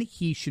demand, then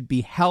he should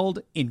be held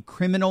in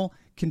criminal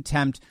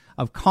contempt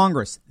of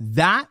Congress.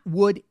 That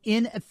would,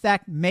 in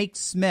effect, make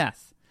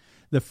Smith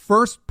the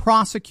first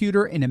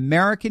prosecutor in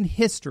American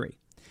history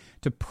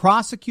to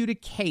prosecute a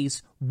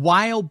case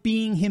while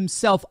being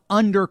himself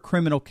under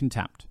criminal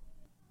contempt.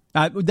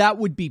 That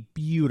would be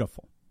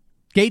beautiful.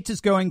 Gaetz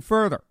is going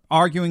further,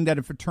 arguing that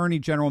if Attorney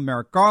General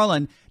Merrick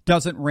Garland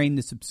doesn't rein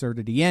this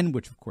absurdity in,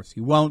 which of course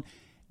he won't,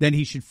 then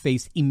he should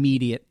face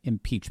immediate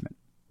impeachment.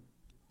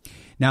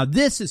 Now,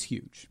 this is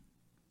huge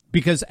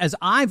because, as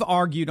I've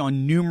argued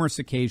on numerous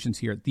occasions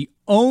here, the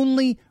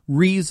only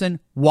reason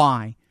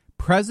why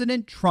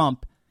President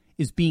Trump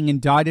is being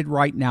indicted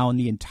right now and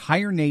the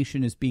entire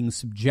nation is being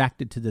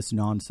subjected to this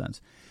nonsense,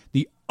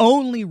 the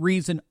only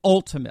reason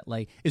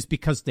ultimately is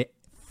because the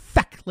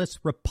feckless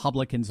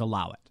Republicans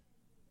allow it.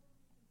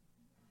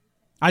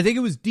 I think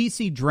it was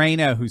D.C.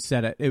 Drano who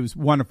said it. It was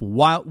wonderful.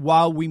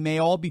 While we may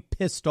all be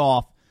pissed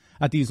off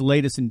at these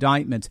latest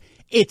indictments,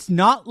 it's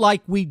not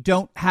like we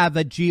don't have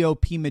a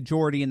GOP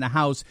majority in the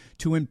House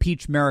to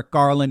impeach Merrick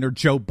Garland or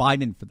Joe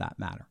Biden for that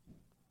matter.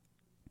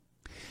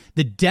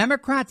 The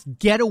Democrats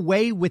get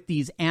away with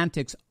these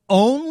antics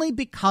only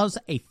because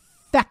a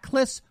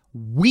feckless,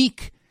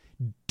 weak,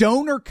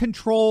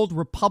 donor-controlled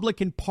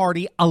Republican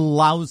Party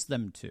allows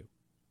them to.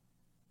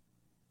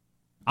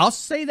 I'll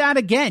say that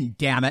again,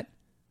 damn it.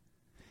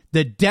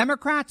 The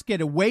Democrats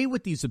get away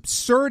with these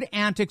absurd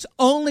antics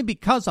only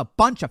because a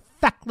bunch of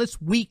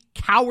feckless, weak,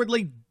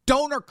 cowardly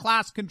donor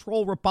class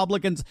control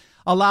Republicans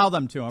allow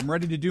them to. I'm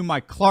ready to do my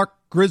Clark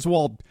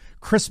Griswold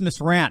Christmas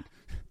rant.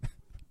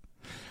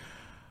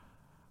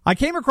 I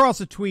came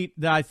across a tweet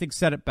that I think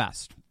said it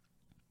best.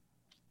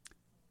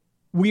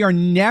 We are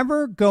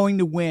never going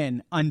to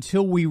win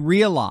until we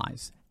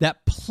realize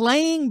that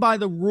playing by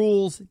the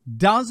rules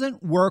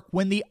doesn't work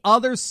when the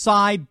other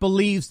side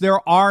believes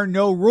there are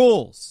no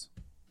rules.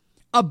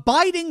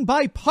 Abiding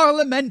by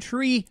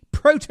parliamentary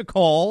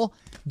protocol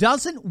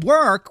doesn't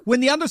work when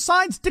the other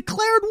side's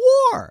declared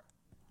war.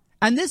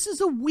 And this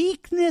is a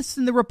weakness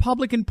in the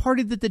Republican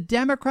Party that the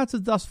Democrats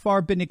have thus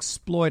far been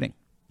exploiting.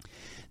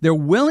 They're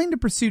willing to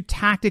pursue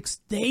tactics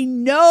they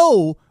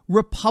know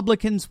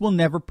Republicans will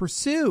never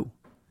pursue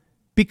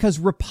because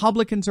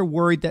Republicans are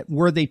worried that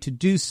were they to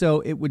do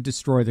so, it would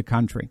destroy the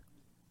country.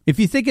 If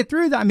you think it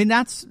through,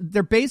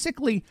 they're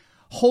basically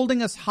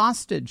holding us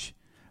hostage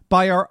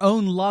by our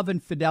own love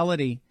and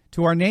fidelity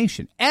to our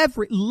nation.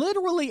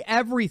 Literally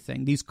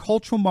everything these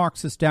cultural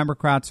Marxist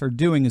Democrats are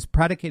doing is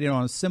predicated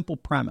on a simple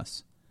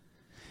premise.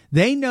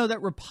 They know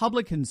that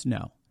Republicans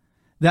know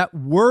that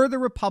were the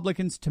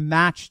Republicans to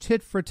match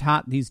tit for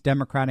tat these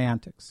Democrat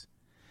antics,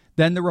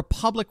 then the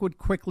Republic would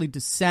quickly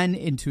descend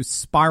into a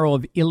spiral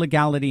of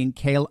illegality and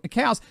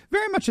chaos,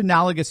 very much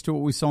analogous to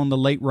what we saw in the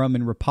late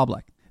Roman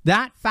Republic.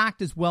 That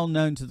fact is well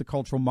known to the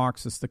cultural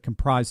Marxists that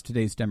comprise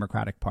today's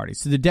Democratic Party.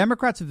 So the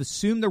Democrats have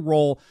assumed the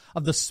role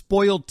of the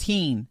spoiled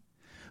teen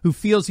who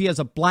feels he has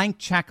a blank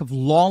check of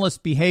lawless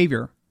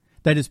behavior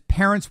that his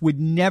parents would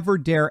never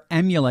dare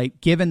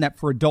emulate, given that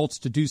for adults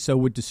to do so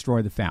would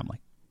destroy the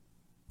family.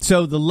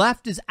 So the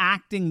left is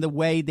acting the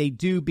way they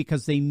do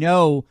because they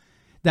know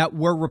that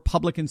were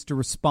Republicans to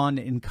respond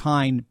in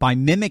kind by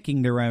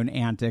mimicking their own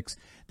antics,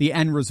 the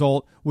end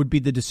result would be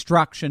the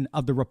destruction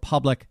of the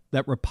republic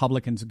that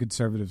Republicans and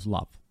conservatives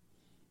love.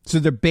 So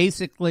they're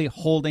basically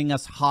holding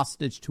us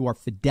hostage to our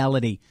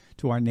fidelity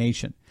to our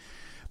nation.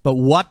 But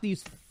what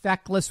these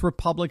feckless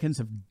Republicans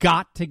have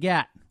got to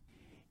get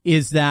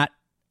is that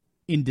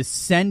in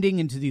descending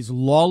into these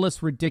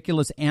lawless,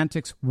 ridiculous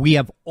antics, we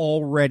have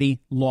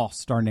already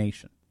lost our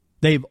nation.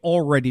 They've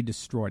already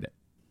destroyed it.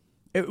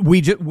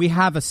 We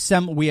have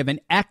an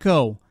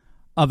echo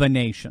of a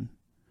nation,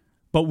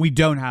 but we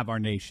don't have our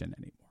nation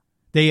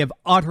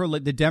anymore.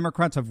 The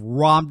Democrats have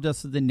robbed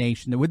us of the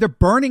nation. They're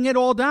burning it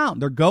all down.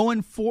 They're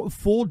going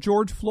full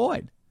George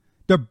Floyd.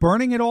 They're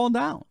burning it all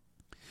down.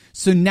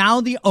 So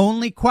now the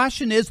only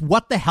question is,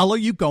 what the hell are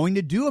you going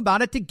to do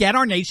about it to get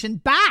our nation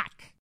back?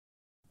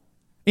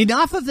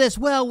 Enough of this,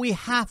 well, we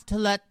have to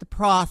let the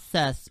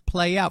process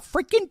play out.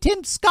 Freaking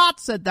Tim Scott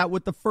said that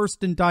with the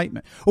first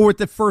indictment, or with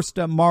the first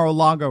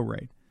Mar-a-Lago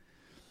raid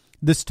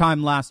this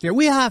time last year.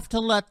 We have to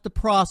let the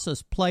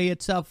process play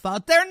itself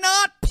out. They're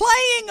not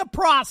playing a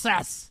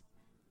process.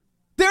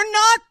 They're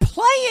not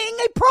playing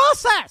a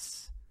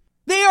process.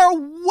 They are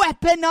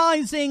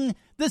weaponizing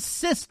the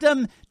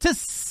system to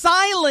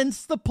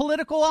silence the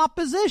political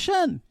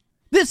opposition.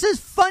 This is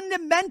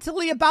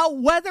fundamentally about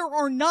whether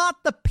or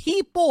not the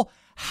people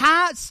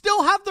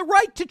still have the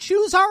right to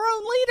choose our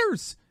own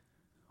leaders.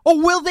 Or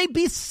will they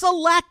be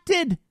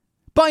selected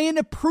by an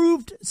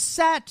approved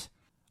set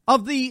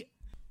of the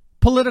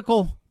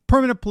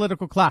permanent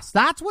political class?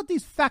 That's what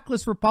these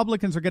feckless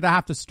Republicans are going to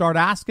have to start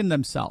asking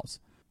themselves.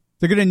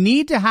 They're going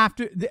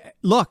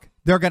to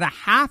they're going to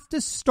have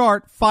to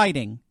start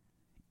fighting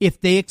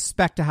if they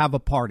expect to have a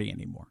party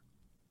anymore.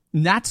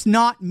 And that's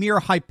not mere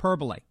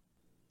hyperbole.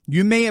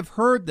 You may have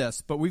heard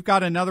this, but we've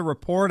got another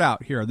report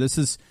out here. This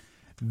is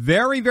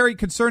very, very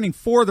concerning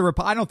for the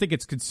I don't think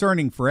it's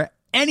concerning for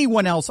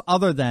anyone else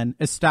other than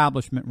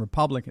establishment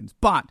Republicans.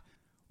 But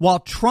while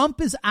Trump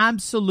is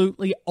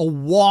absolutely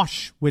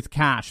awash with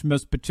cash,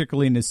 most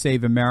particularly in his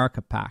Save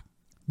America PAC,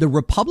 the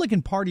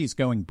Republican Party is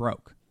going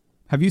broke.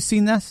 Have you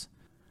seen this?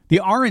 The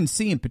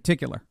RNC in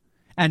particular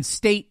and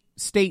state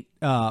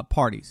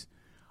parties,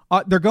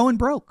 they're going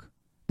broke.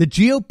 The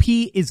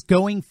GOP is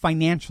going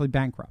financially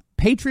bankrupt.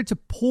 Patriots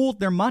have pulled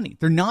their money.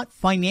 They're not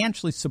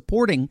financially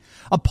supporting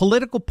a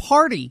political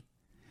party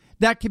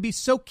that can be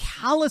so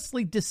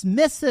callously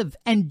dismissive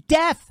and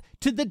deaf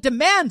to the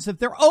demands of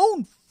their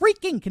own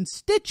freaking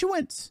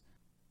constituents.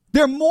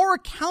 They're more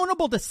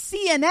accountable to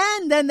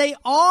CNN than they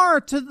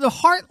are to the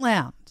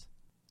heartland.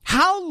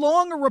 How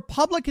long are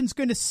Republicans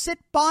going to sit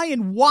by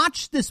and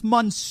watch this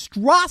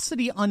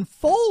monstrosity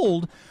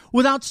unfold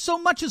without so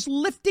much as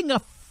lifting a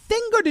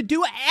finger to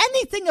do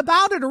anything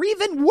about it? Or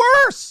even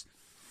worse,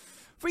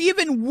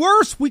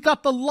 we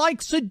got the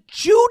likes of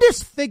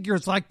Judas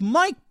figures like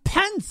Mike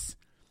Pence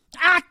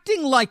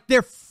acting like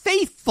they're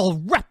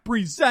faithful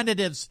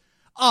representatives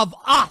of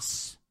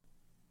us.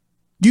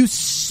 You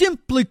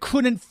simply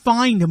couldn't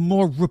find a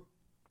more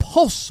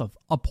repulsive,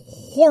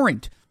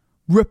 abhorrent,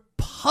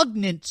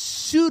 repugnant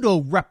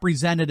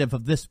pseudo-representative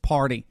of this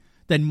party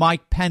than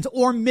Mike Pence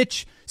or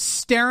Mitch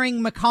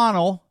Staring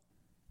McConnell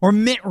or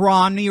Mitt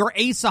Romney or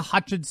Asa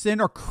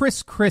Hutchinson or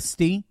Chris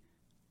Christie.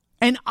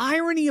 And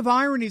irony of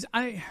ironies,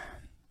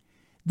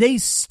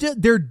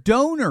 their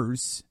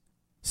donors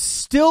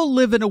still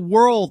live in a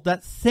world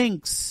that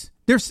thinks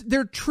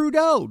they're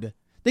Trudeau'd.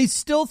 They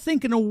still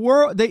think in a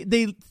world,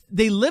 they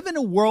live in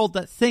a world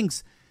that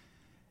thinks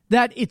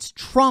that it's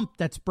Trump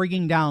that's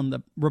bringing down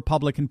the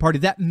Republican Party,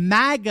 that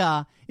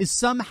MAGA is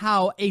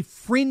somehow a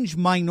fringe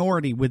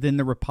minority within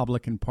the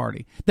Republican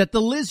Party, that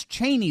the Liz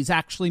Cheneys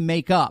actually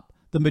make up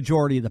the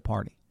majority of the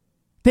party.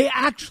 They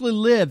actually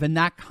live in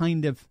that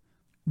kind of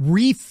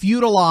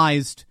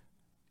refeudalized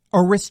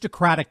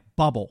aristocratic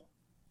bubble,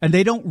 and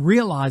they don't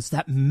realize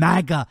that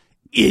MAGA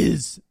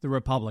is the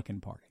Republican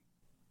Party.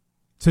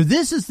 So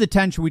this is the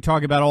tension we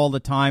talk about all the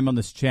time on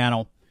this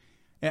channel.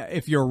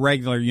 If you're a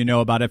regular, you know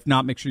about it. If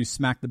not, make sure you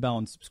smack the bell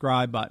and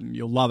subscribe button.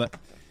 You'll love it.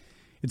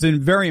 It's a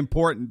very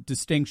important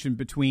distinction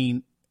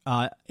between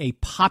a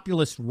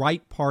populist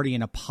right party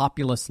and a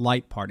populist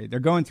light party. They're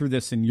going through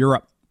this in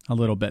Europe a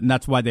little bit, and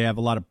that's why they have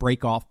a lot of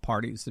break-off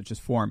parties that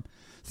just form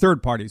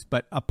third parties.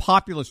 But a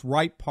populist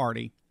right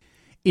party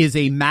is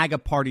a MAGA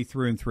party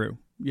through and through,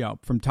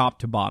 from top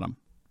to bottom.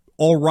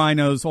 All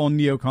rhinos, all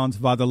neocons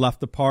have either left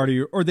the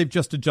party or they've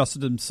just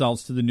adjusted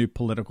themselves to the new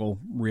political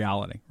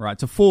reality, right?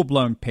 It's a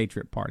full-blown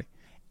patriot party.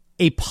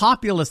 A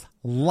populist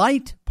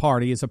light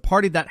party is a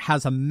party that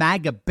has a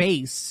MAGA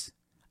base,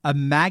 a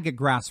MAGA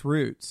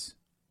grassroots,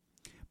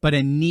 but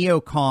a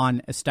neocon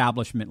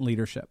establishment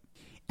leadership.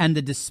 And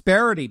the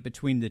disparity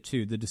between the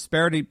two, the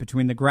disparity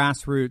between the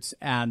grassroots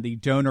and the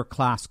donor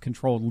class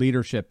controlled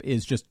leadership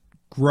is just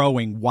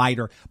growing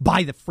wider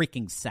by the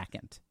freaking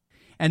second.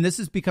 And this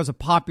is because a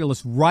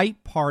populist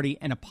right party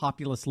and a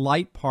populist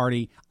light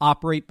party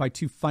operate by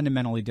two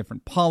fundamentally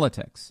different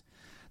politics.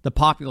 The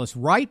populist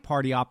right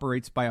party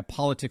operates by a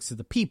politics of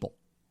the people,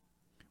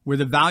 where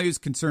the values,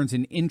 concerns,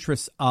 and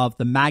interests of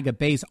the MAGA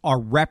base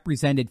are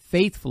represented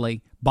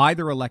faithfully by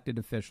their elected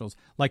officials,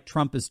 like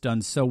Trump has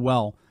done so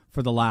well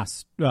for the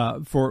last,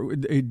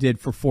 it did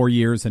for 4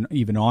 years and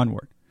even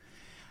onward.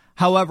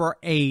 However,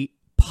 a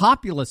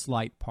populist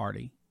light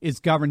party is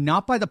governed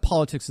not by the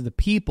politics of the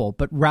people,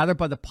 but rather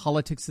by the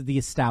politics of the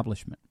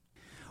establishment,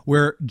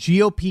 where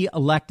GOP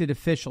elected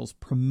officials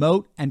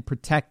promote and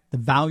protect the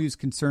values,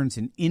 concerns,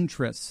 and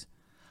interests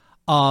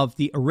of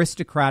the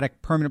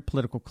aristocratic permanent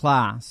political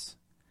class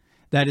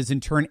that is in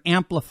turn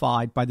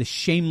amplified by the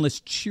shameless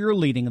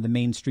cheerleading of the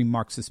mainstream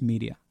Marxist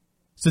media.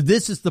 So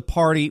this is the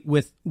party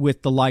with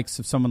the likes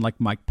of someone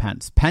like Mike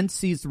Pence. Pence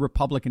sees the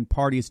Republican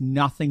Party as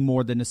nothing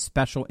more than a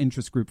special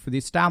interest group for the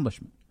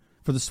establishment,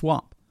 for the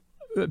swamp.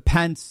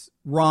 Pence,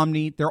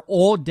 Romney, they're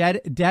all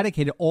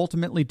dedicated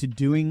ultimately to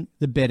doing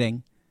the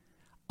bidding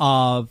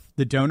of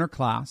the donor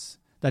class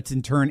that's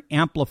in turn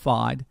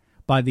amplified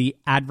by the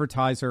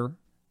advertiser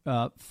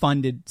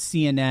funded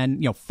CNN,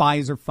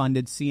 Pfizer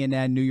funded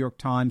CNN, New York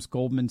Times,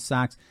 Goldman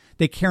Sachs.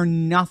 They care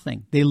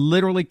nothing. They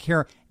literally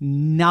care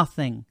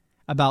nothing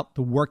about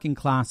the working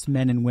class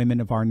men and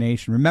women of our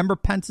nation. Remember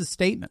Pence's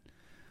statement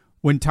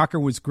when Tucker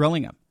was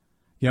grilling him.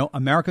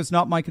 America's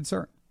not my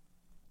concern.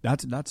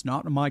 That's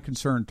not my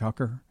concern,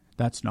 Tucker.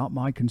 That's not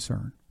my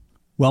concern.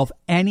 Well, if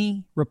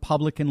any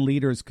Republican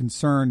leader is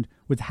concerned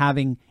with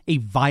having a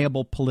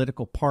viable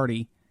political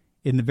party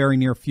in the very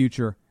near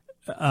future,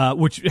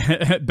 which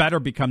better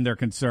become their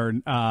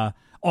concern,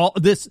 all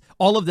of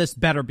this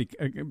better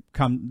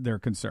become their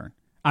concern.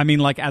 I mean,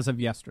 like as of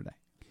yesterday.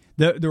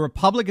 The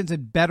Republicans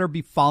had better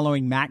be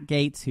following Matt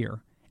Gaetz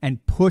here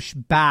and push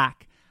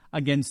back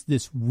against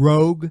this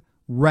rogue,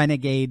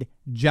 renegade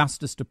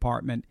Justice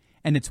Department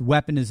and its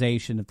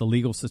weaponization of the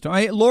legal system.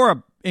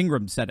 Laura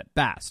Ingraham said it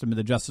best.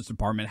 The Justice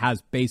Department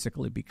has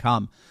basically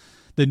become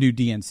the new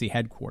DNC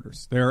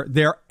headquarters.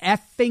 They're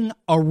effing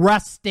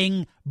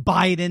arresting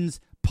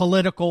Biden's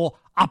political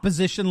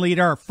opposition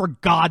leader, for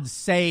God's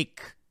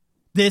sake.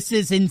 This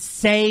is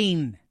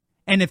insane.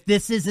 And if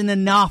this isn't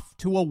enough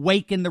to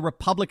awaken the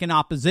Republican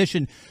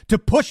opposition to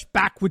push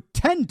back with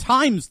 10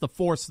 times the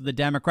force of the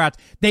Democrats,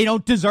 they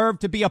don't deserve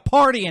to be a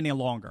party any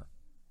longer.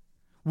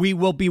 We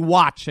will be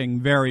watching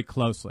very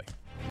closely.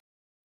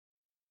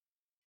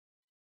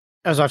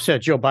 As I've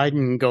said, Joe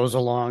Biden goes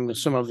along with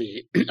some of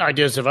the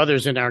ideas of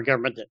others in our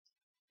government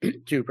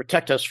that, to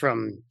protect us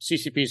from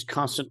CCP's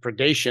constant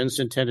predations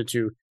intended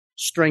to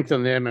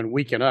strengthen them and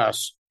weaken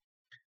us.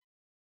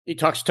 He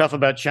talks tough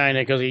about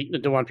China because he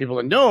doesn't want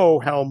people to know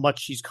how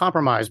much he's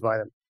compromised by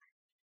them.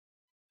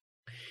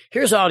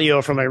 Here's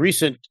audio from a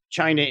recent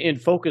China in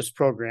Focus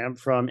program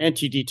from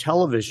NTD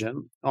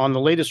Television on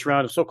the latest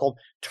round of so-called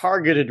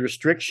targeted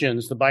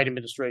restrictions the Biden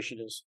administration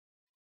is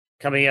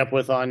coming up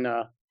with on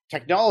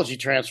technology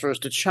transfers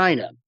to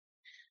China.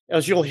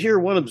 As you'll hear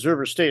one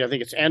observer state, I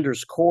think it's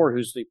Anders Kaur,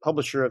 who's the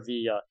publisher of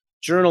the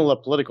Journal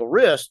of Political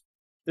Risk,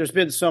 there's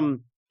been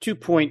some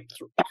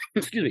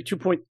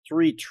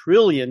 $2.3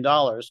 trillion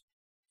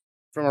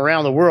from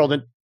around the world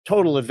in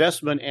total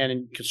investment and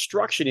in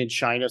construction in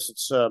China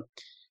since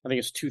I think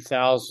it's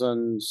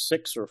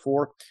 2006 or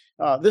 4.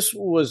 This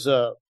was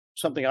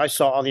something I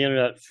saw on the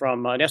internet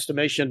from an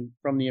estimation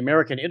from the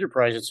American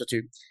Enterprise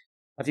Institute.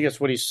 I think that's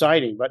what he's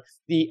citing. But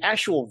the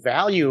actual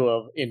value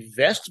of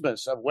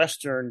investments of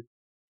Western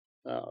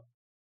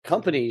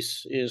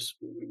companies is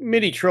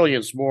many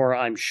trillions more,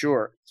 I'm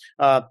sure.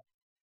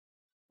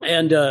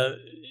 And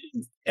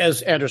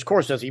as Anders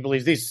Core says, he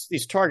believes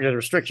these targeted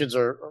restrictions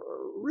are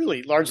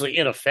really largely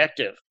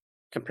ineffective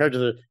compared to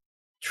the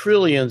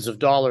trillions of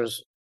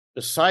dollars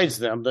besides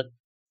them that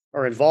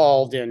are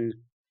involved in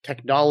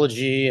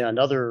technology and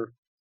other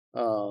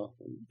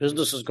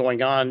businesses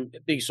going on,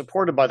 being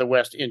supported by the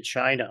West in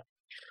China.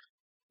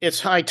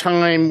 It's high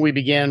time we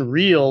began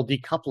real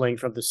decoupling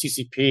from the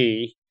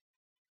CCP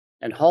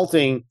and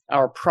halting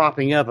our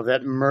propping up of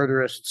that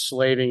murderous,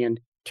 enslaving, and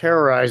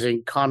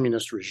terrorizing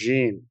communist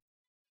regime.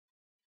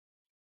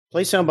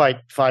 Play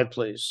soundbite 5,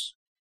 please.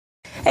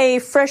 A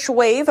fresh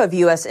wave of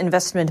U.S.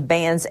 investment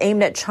bans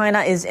aimed at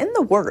China is in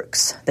the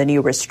works. The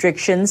new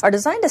restrictions are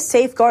designed to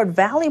safeguard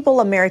valuable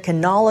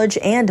American knowledge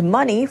and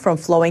money from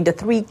flowing to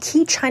 3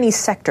 key Chinese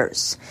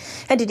sectors.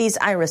 NTD's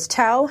Iris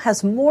Tao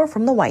has more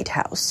from the White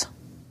House.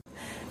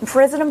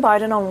 President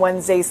Biden on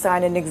Wednesday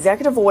signed an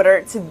executive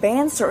order to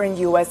ban certain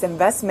U.S.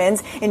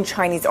 investments in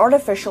Chinese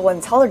artificial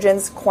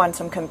intelligence,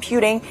 quantum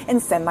computing, and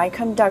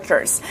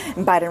semiconductors.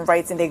 Biden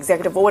writes in the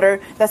executive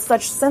order that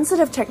such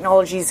sensitive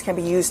technologies can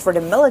be used for the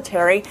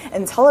military,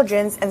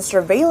 intelligence, and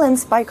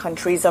surveillance by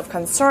countries of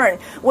concern,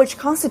 which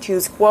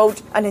constitutes,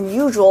 quote, an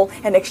unusual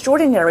and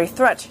extraordinary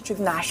threat to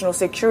the national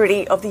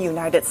security of the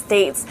United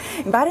States.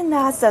 Biden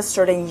adds that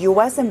certain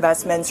U.S.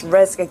 investments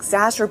risk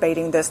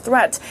exacerbating this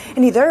threat,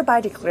 and he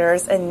thereby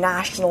declares a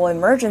national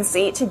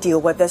emergency to deal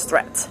with this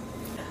threat.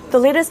 The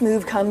latest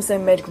move comes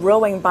amid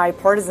growing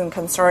bipartisan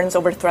concerns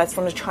over threats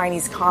from the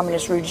Chinese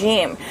communist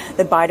regime.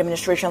 The Biden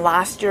administration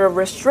last year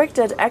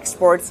restricted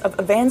exports of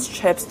advanced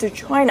chips to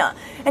China,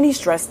 and he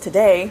stressed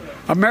today,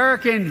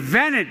 America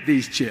invented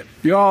these chips.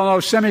 You all know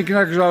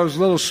semiconductors are those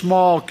little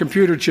small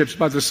computer chips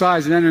about the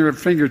size of any of your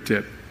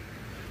fingertip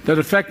that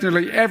affect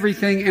nearly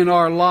everything in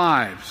our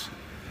lives,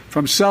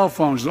 from cell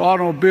phones to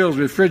automobiles,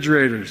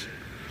 refrigerators,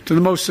 to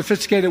the most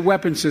sophisticated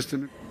weapon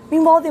system.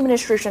 Meanwhile, the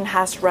administration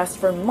has stressed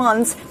for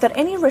months that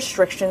any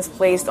restrictions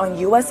placed on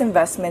U.S.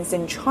 investments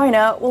in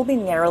China will be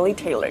narrowly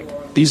tailored.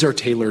 These are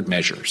tailored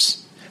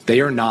measures.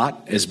 They are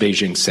not, as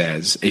Beijing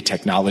says, a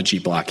technology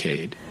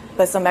blockade.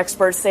 But some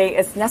experts say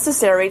it's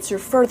necessary to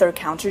further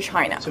counter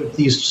China. So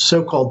these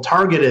so-called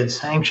targeted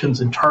sanctions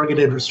and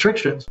targeted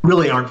restrictions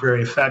really aren't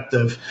very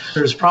effective.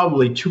 There's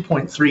probably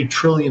 $2.3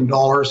 trillion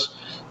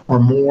or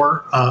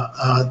more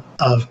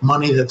of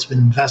money that's been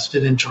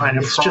invested in China.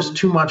 It's just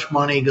too much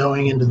money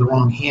going into the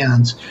wrong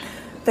hands.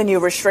 The new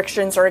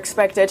restrictions are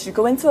expected to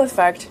go into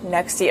effect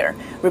next year.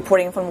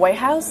 Reporting from White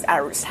House,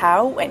 Iris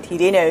Howe,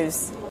 NTD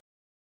News.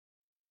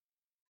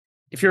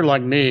 If you're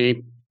like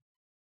me,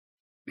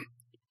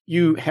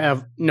 you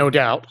have no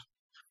doubt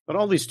that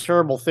all these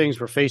terrible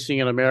things we're facing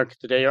in America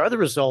today are the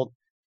result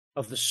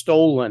of the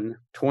stolen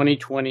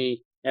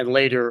 2020 and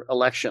later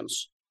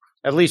elections.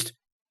 At least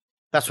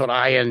that's what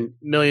I and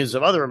millions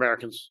of other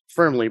Americans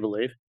firmly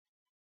believe.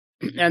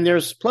 And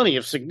there's plenty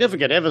of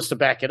significant evidence to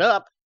back it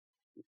up,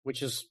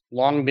 which has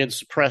long been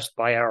suppressed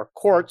by our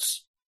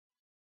courts.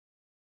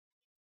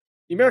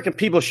 The American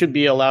people should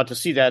be allowed to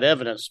see that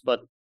evidence, but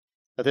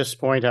at this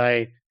point,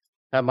 I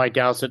have my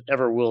doubts it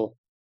ever will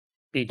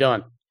be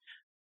done.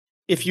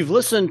 If you've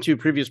listened to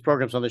previous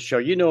programs on this show,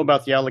 you know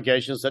about the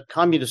allegations that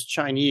communist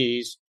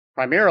Chinese,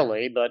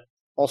 primarily, but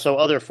also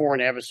other foreign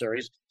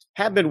adversaries,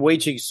 have been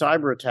waging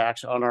cyber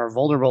attacks on our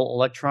vulnerable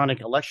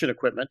electronic election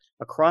equipment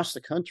across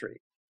the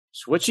country,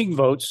 switching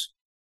votes,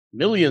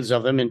 millions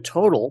of them in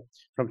total,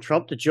 from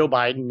Trump to Joe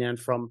Biden and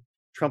from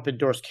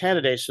Trump-endorsed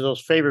candidates to those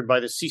favored by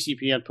the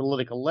CCP and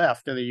political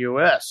left in the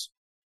U.S.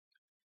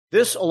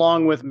 This,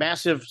 along with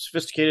massive,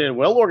 sophisticated, and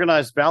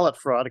well-organized ballot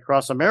fraud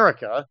across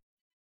America,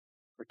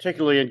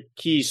 particularly in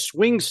key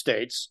swing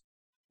states,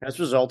 has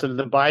resulted in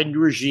the Biden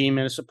regime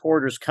and its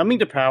supporters coming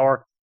to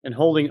power and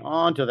holding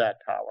on to that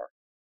power.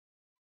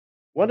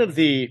 One of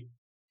the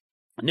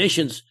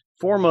nation's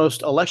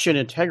foremost election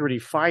integrity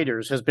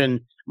fighters has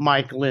been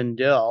Mike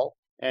Lindell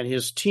and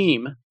his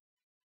team.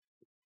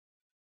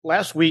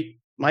 Last week,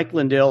 Mike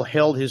Lindell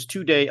held his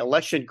 2-day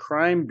Election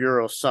Crime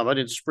Bureau Summit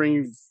in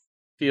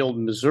Springfield,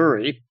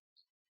 Missouri.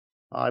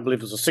 I believe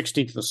it was the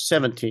 16th and the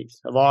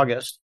 17th of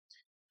August.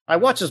 I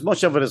watched as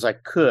much of it as I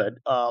could,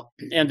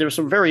 and there was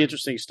some very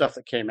interesting stuff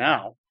that came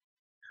out.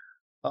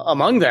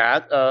 Among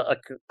that, a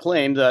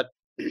claim that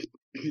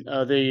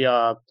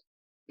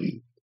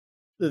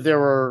there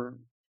were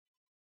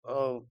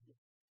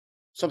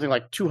something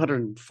like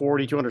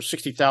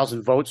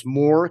 260,000 votes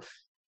more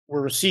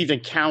were received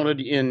and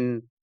counted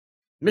in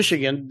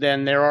Michigan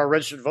than there are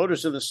registered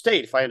voters in the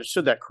state, if I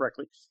understood that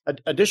correctly.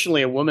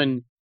 Additionally, a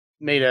woman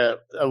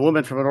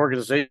from an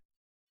organization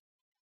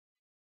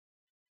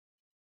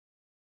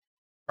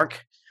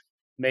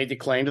made the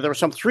claim that there were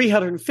some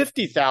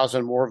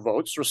 350,000 more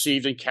votes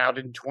received and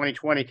counted in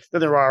 2020 than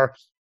there are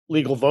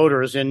legal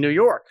voters in New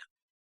York,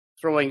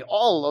 throwing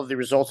all of the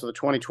results of the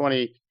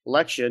 2020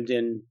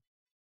 election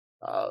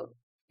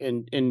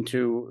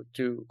into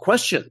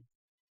question.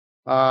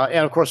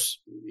 And of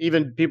course,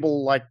 even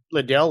people like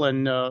Lindell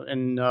and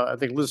I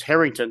think Liz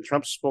Harrington,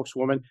 Trump's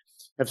spokeswoman,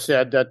 have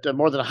said that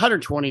more than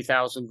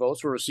 120,000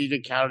 votes were received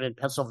and counted in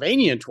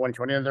Pennsylvania in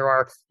 2020, and there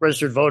are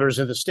registered voters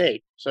in the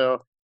state.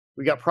 So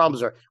we got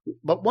problems there.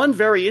 But one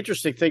very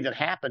interesting thing that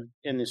happened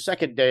in the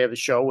second day of the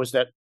show was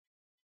that,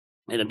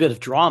 in a bit of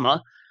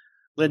drama,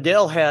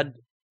 Lindell had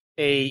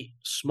a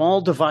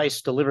small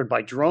device delivered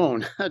by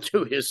drone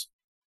to his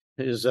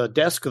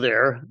desk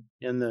there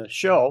in the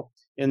show,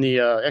 in the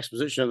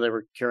exposition they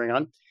were carrying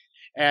on.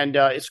 And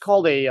it's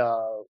called a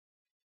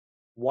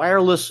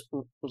wireless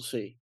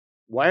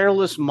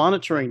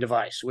monitoring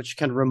device, which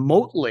can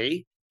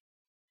remotely,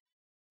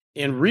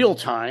 in real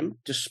time,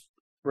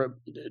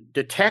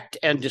 detect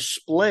and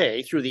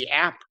display through the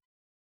app.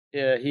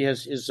 He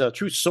has his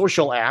Truth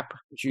Social app,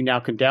 which you now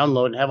can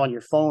download and have on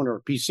your phone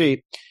or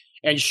PC,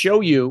 and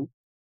show you.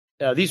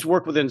 These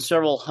work within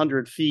several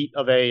hundred feet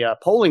of a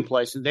polling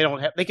place, and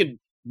they can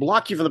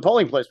block you from the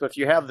polling place. But if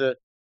you have the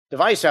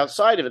device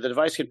outside of it, the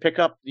device can pick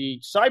up the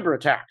cyber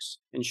attacks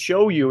and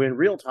show you in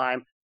real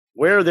time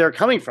where they're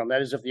coming from.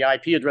 That is, if the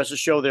IP addresses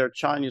show they're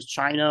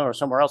China or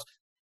somewhere else.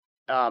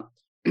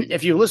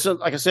 If you listen,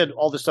 like I said,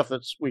 all the stuff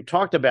that we've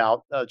talked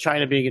about,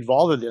 China being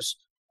involved in this,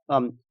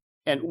 and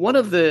one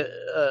of the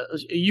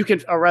you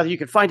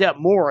can find out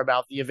more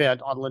about the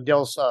event on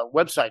Lindell's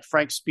website,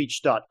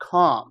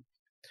 frankspeech.com.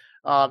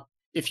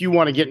 If you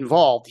want to get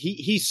involved,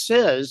 he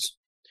says,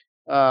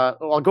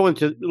 I'll go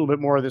into a little bit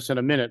more of this in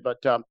a minute,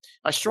 but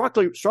I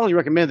strongly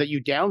recommend that you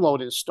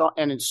download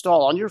and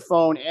install on your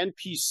phone and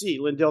PC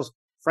Lindell's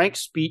Frank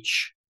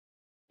Speech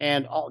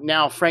and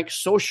now Frank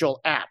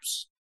Social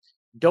apps.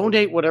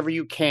 Donate whatever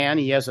you can.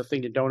 He has a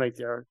thing to donate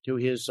there to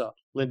his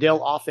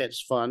Lindell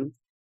Offense Fund,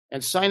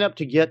 and sign up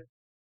to get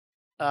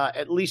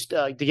at least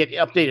to get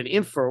updated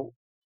info.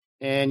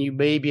 And you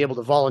may be able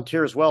to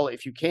volunteer as well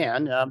if you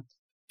can.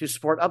 To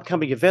support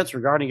upcoming events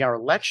regarding our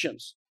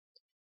elections.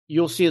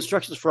 You'll see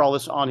instructions for all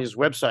this on his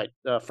website,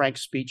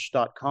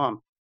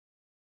 frankspeech.com.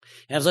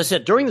 And as I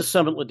said, during the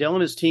summit, Lindell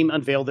and his team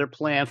unveiled their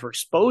plan for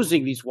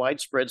exposing these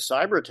widespread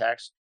cyber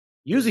attacks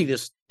using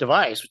this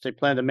device, which they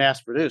plan to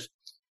mass produce,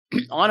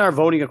 on our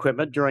voting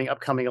equipment during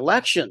upcoming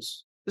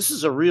elections. This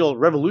is a real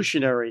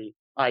revolutionary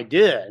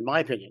idea, in my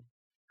opinion.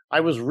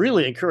 I was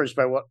really encouraged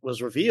by what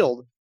was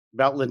revealed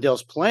about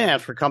Lindell's plan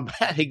for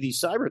combating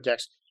these cyber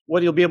attacks.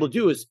 What he'll be able to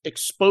do is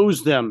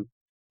expose them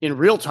in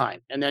real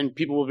time, and then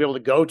people will be able to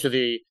go to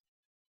the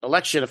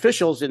election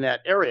officials in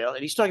that area.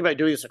 And he's talking about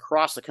doing this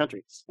across the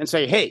country and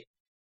say, "Hey,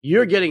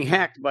 you're getting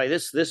hacked by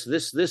this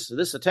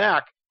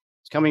attack.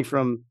 It's coming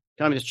from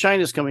Communist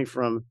China. It's coming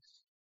from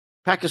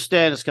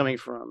Pakistan. It's coming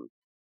from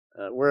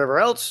wherever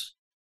else,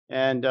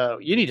 and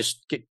you need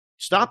to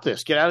stop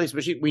this. Get out of these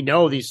machines. We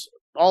know these.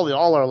 All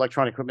our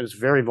electronic equipment is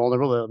very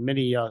vulnerable.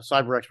 Many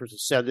cyber experts have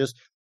said this.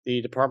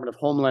 The Department of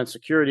Homeland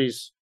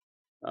Security's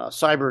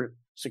Cyber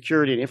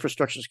Security and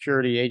Infrastructure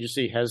Security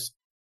Agency has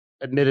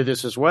admitted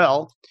this as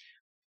well.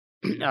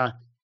 To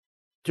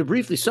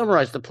briefly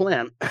summarize the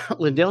plan,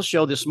 Lindell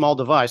showed this small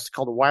device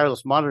called a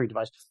wireless monitoring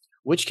device,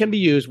 which can be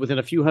used within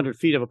a few hundred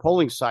feet of a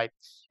polling site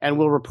and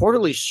will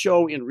reportedly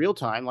show in real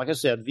time, like I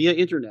said, via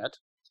internet,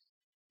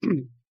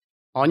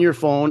 on your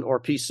phone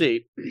or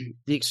PC,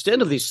 the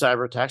extent of these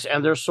cyber attacks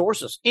and their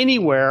sources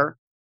anywhere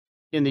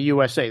in the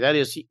USA. That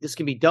is, this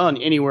can be done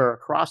anywhere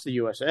across the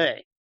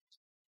USA.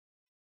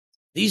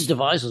 These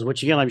devices,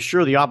 which again, I'm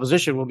sure the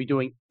opposition will be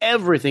doing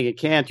everything it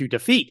can to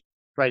defeat,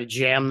 try to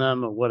jam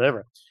them or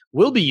whatever,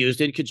 will be used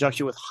in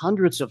conjunction with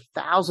hundreds of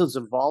thousands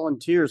of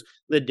volunteers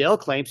Lindell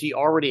claims he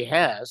already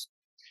has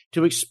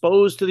to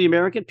expose to the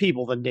American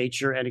people the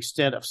nature and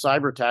extent of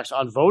cyber attacks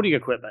on voting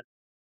equipment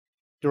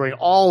during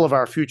all of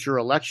our future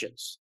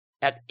elections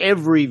at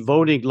every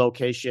voting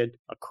location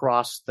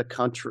across the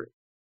country.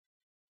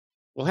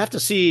 We'll have to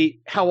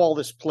see how all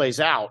this plays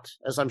out.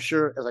 As I'm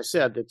sure, as I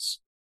said, it's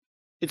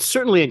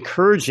certainly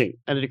encouraging,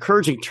 and an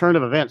encouraging turn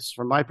of events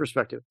from my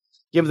perspective,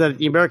 given that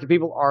the American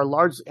people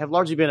have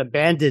largely been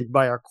abandoned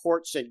by our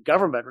courts and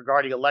government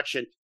regarding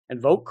election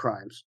and vote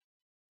crimes.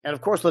 And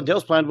of course,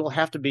 Lindell's plan will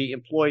have to be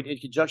employed in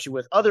conjunction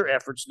with other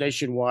efforts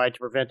nationwide to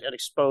prevent and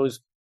expose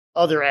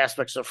other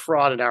aspects of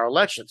fraud in our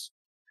elections.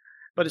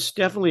 But it's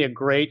definitely a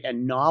great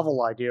and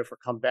novel idea for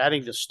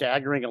combating the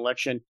staggering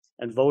election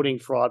and voting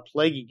fraud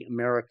plaguing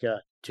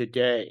America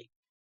today.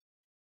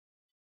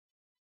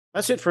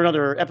 That's it for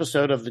another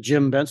episode of The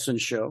Jim Benson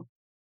Show.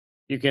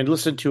 You can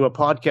listen to a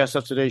podcast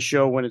of today's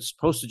show when it's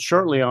posted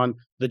shortly on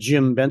the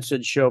Jim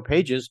Benson Show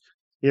pages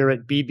here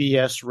at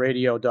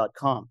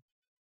bbsradio.com.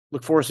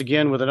 Look for us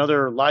again with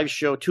another live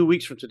show 2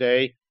 weeks from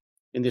today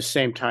in this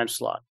same time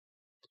slot.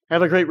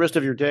 Have a great rest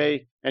of your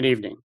day and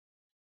evening.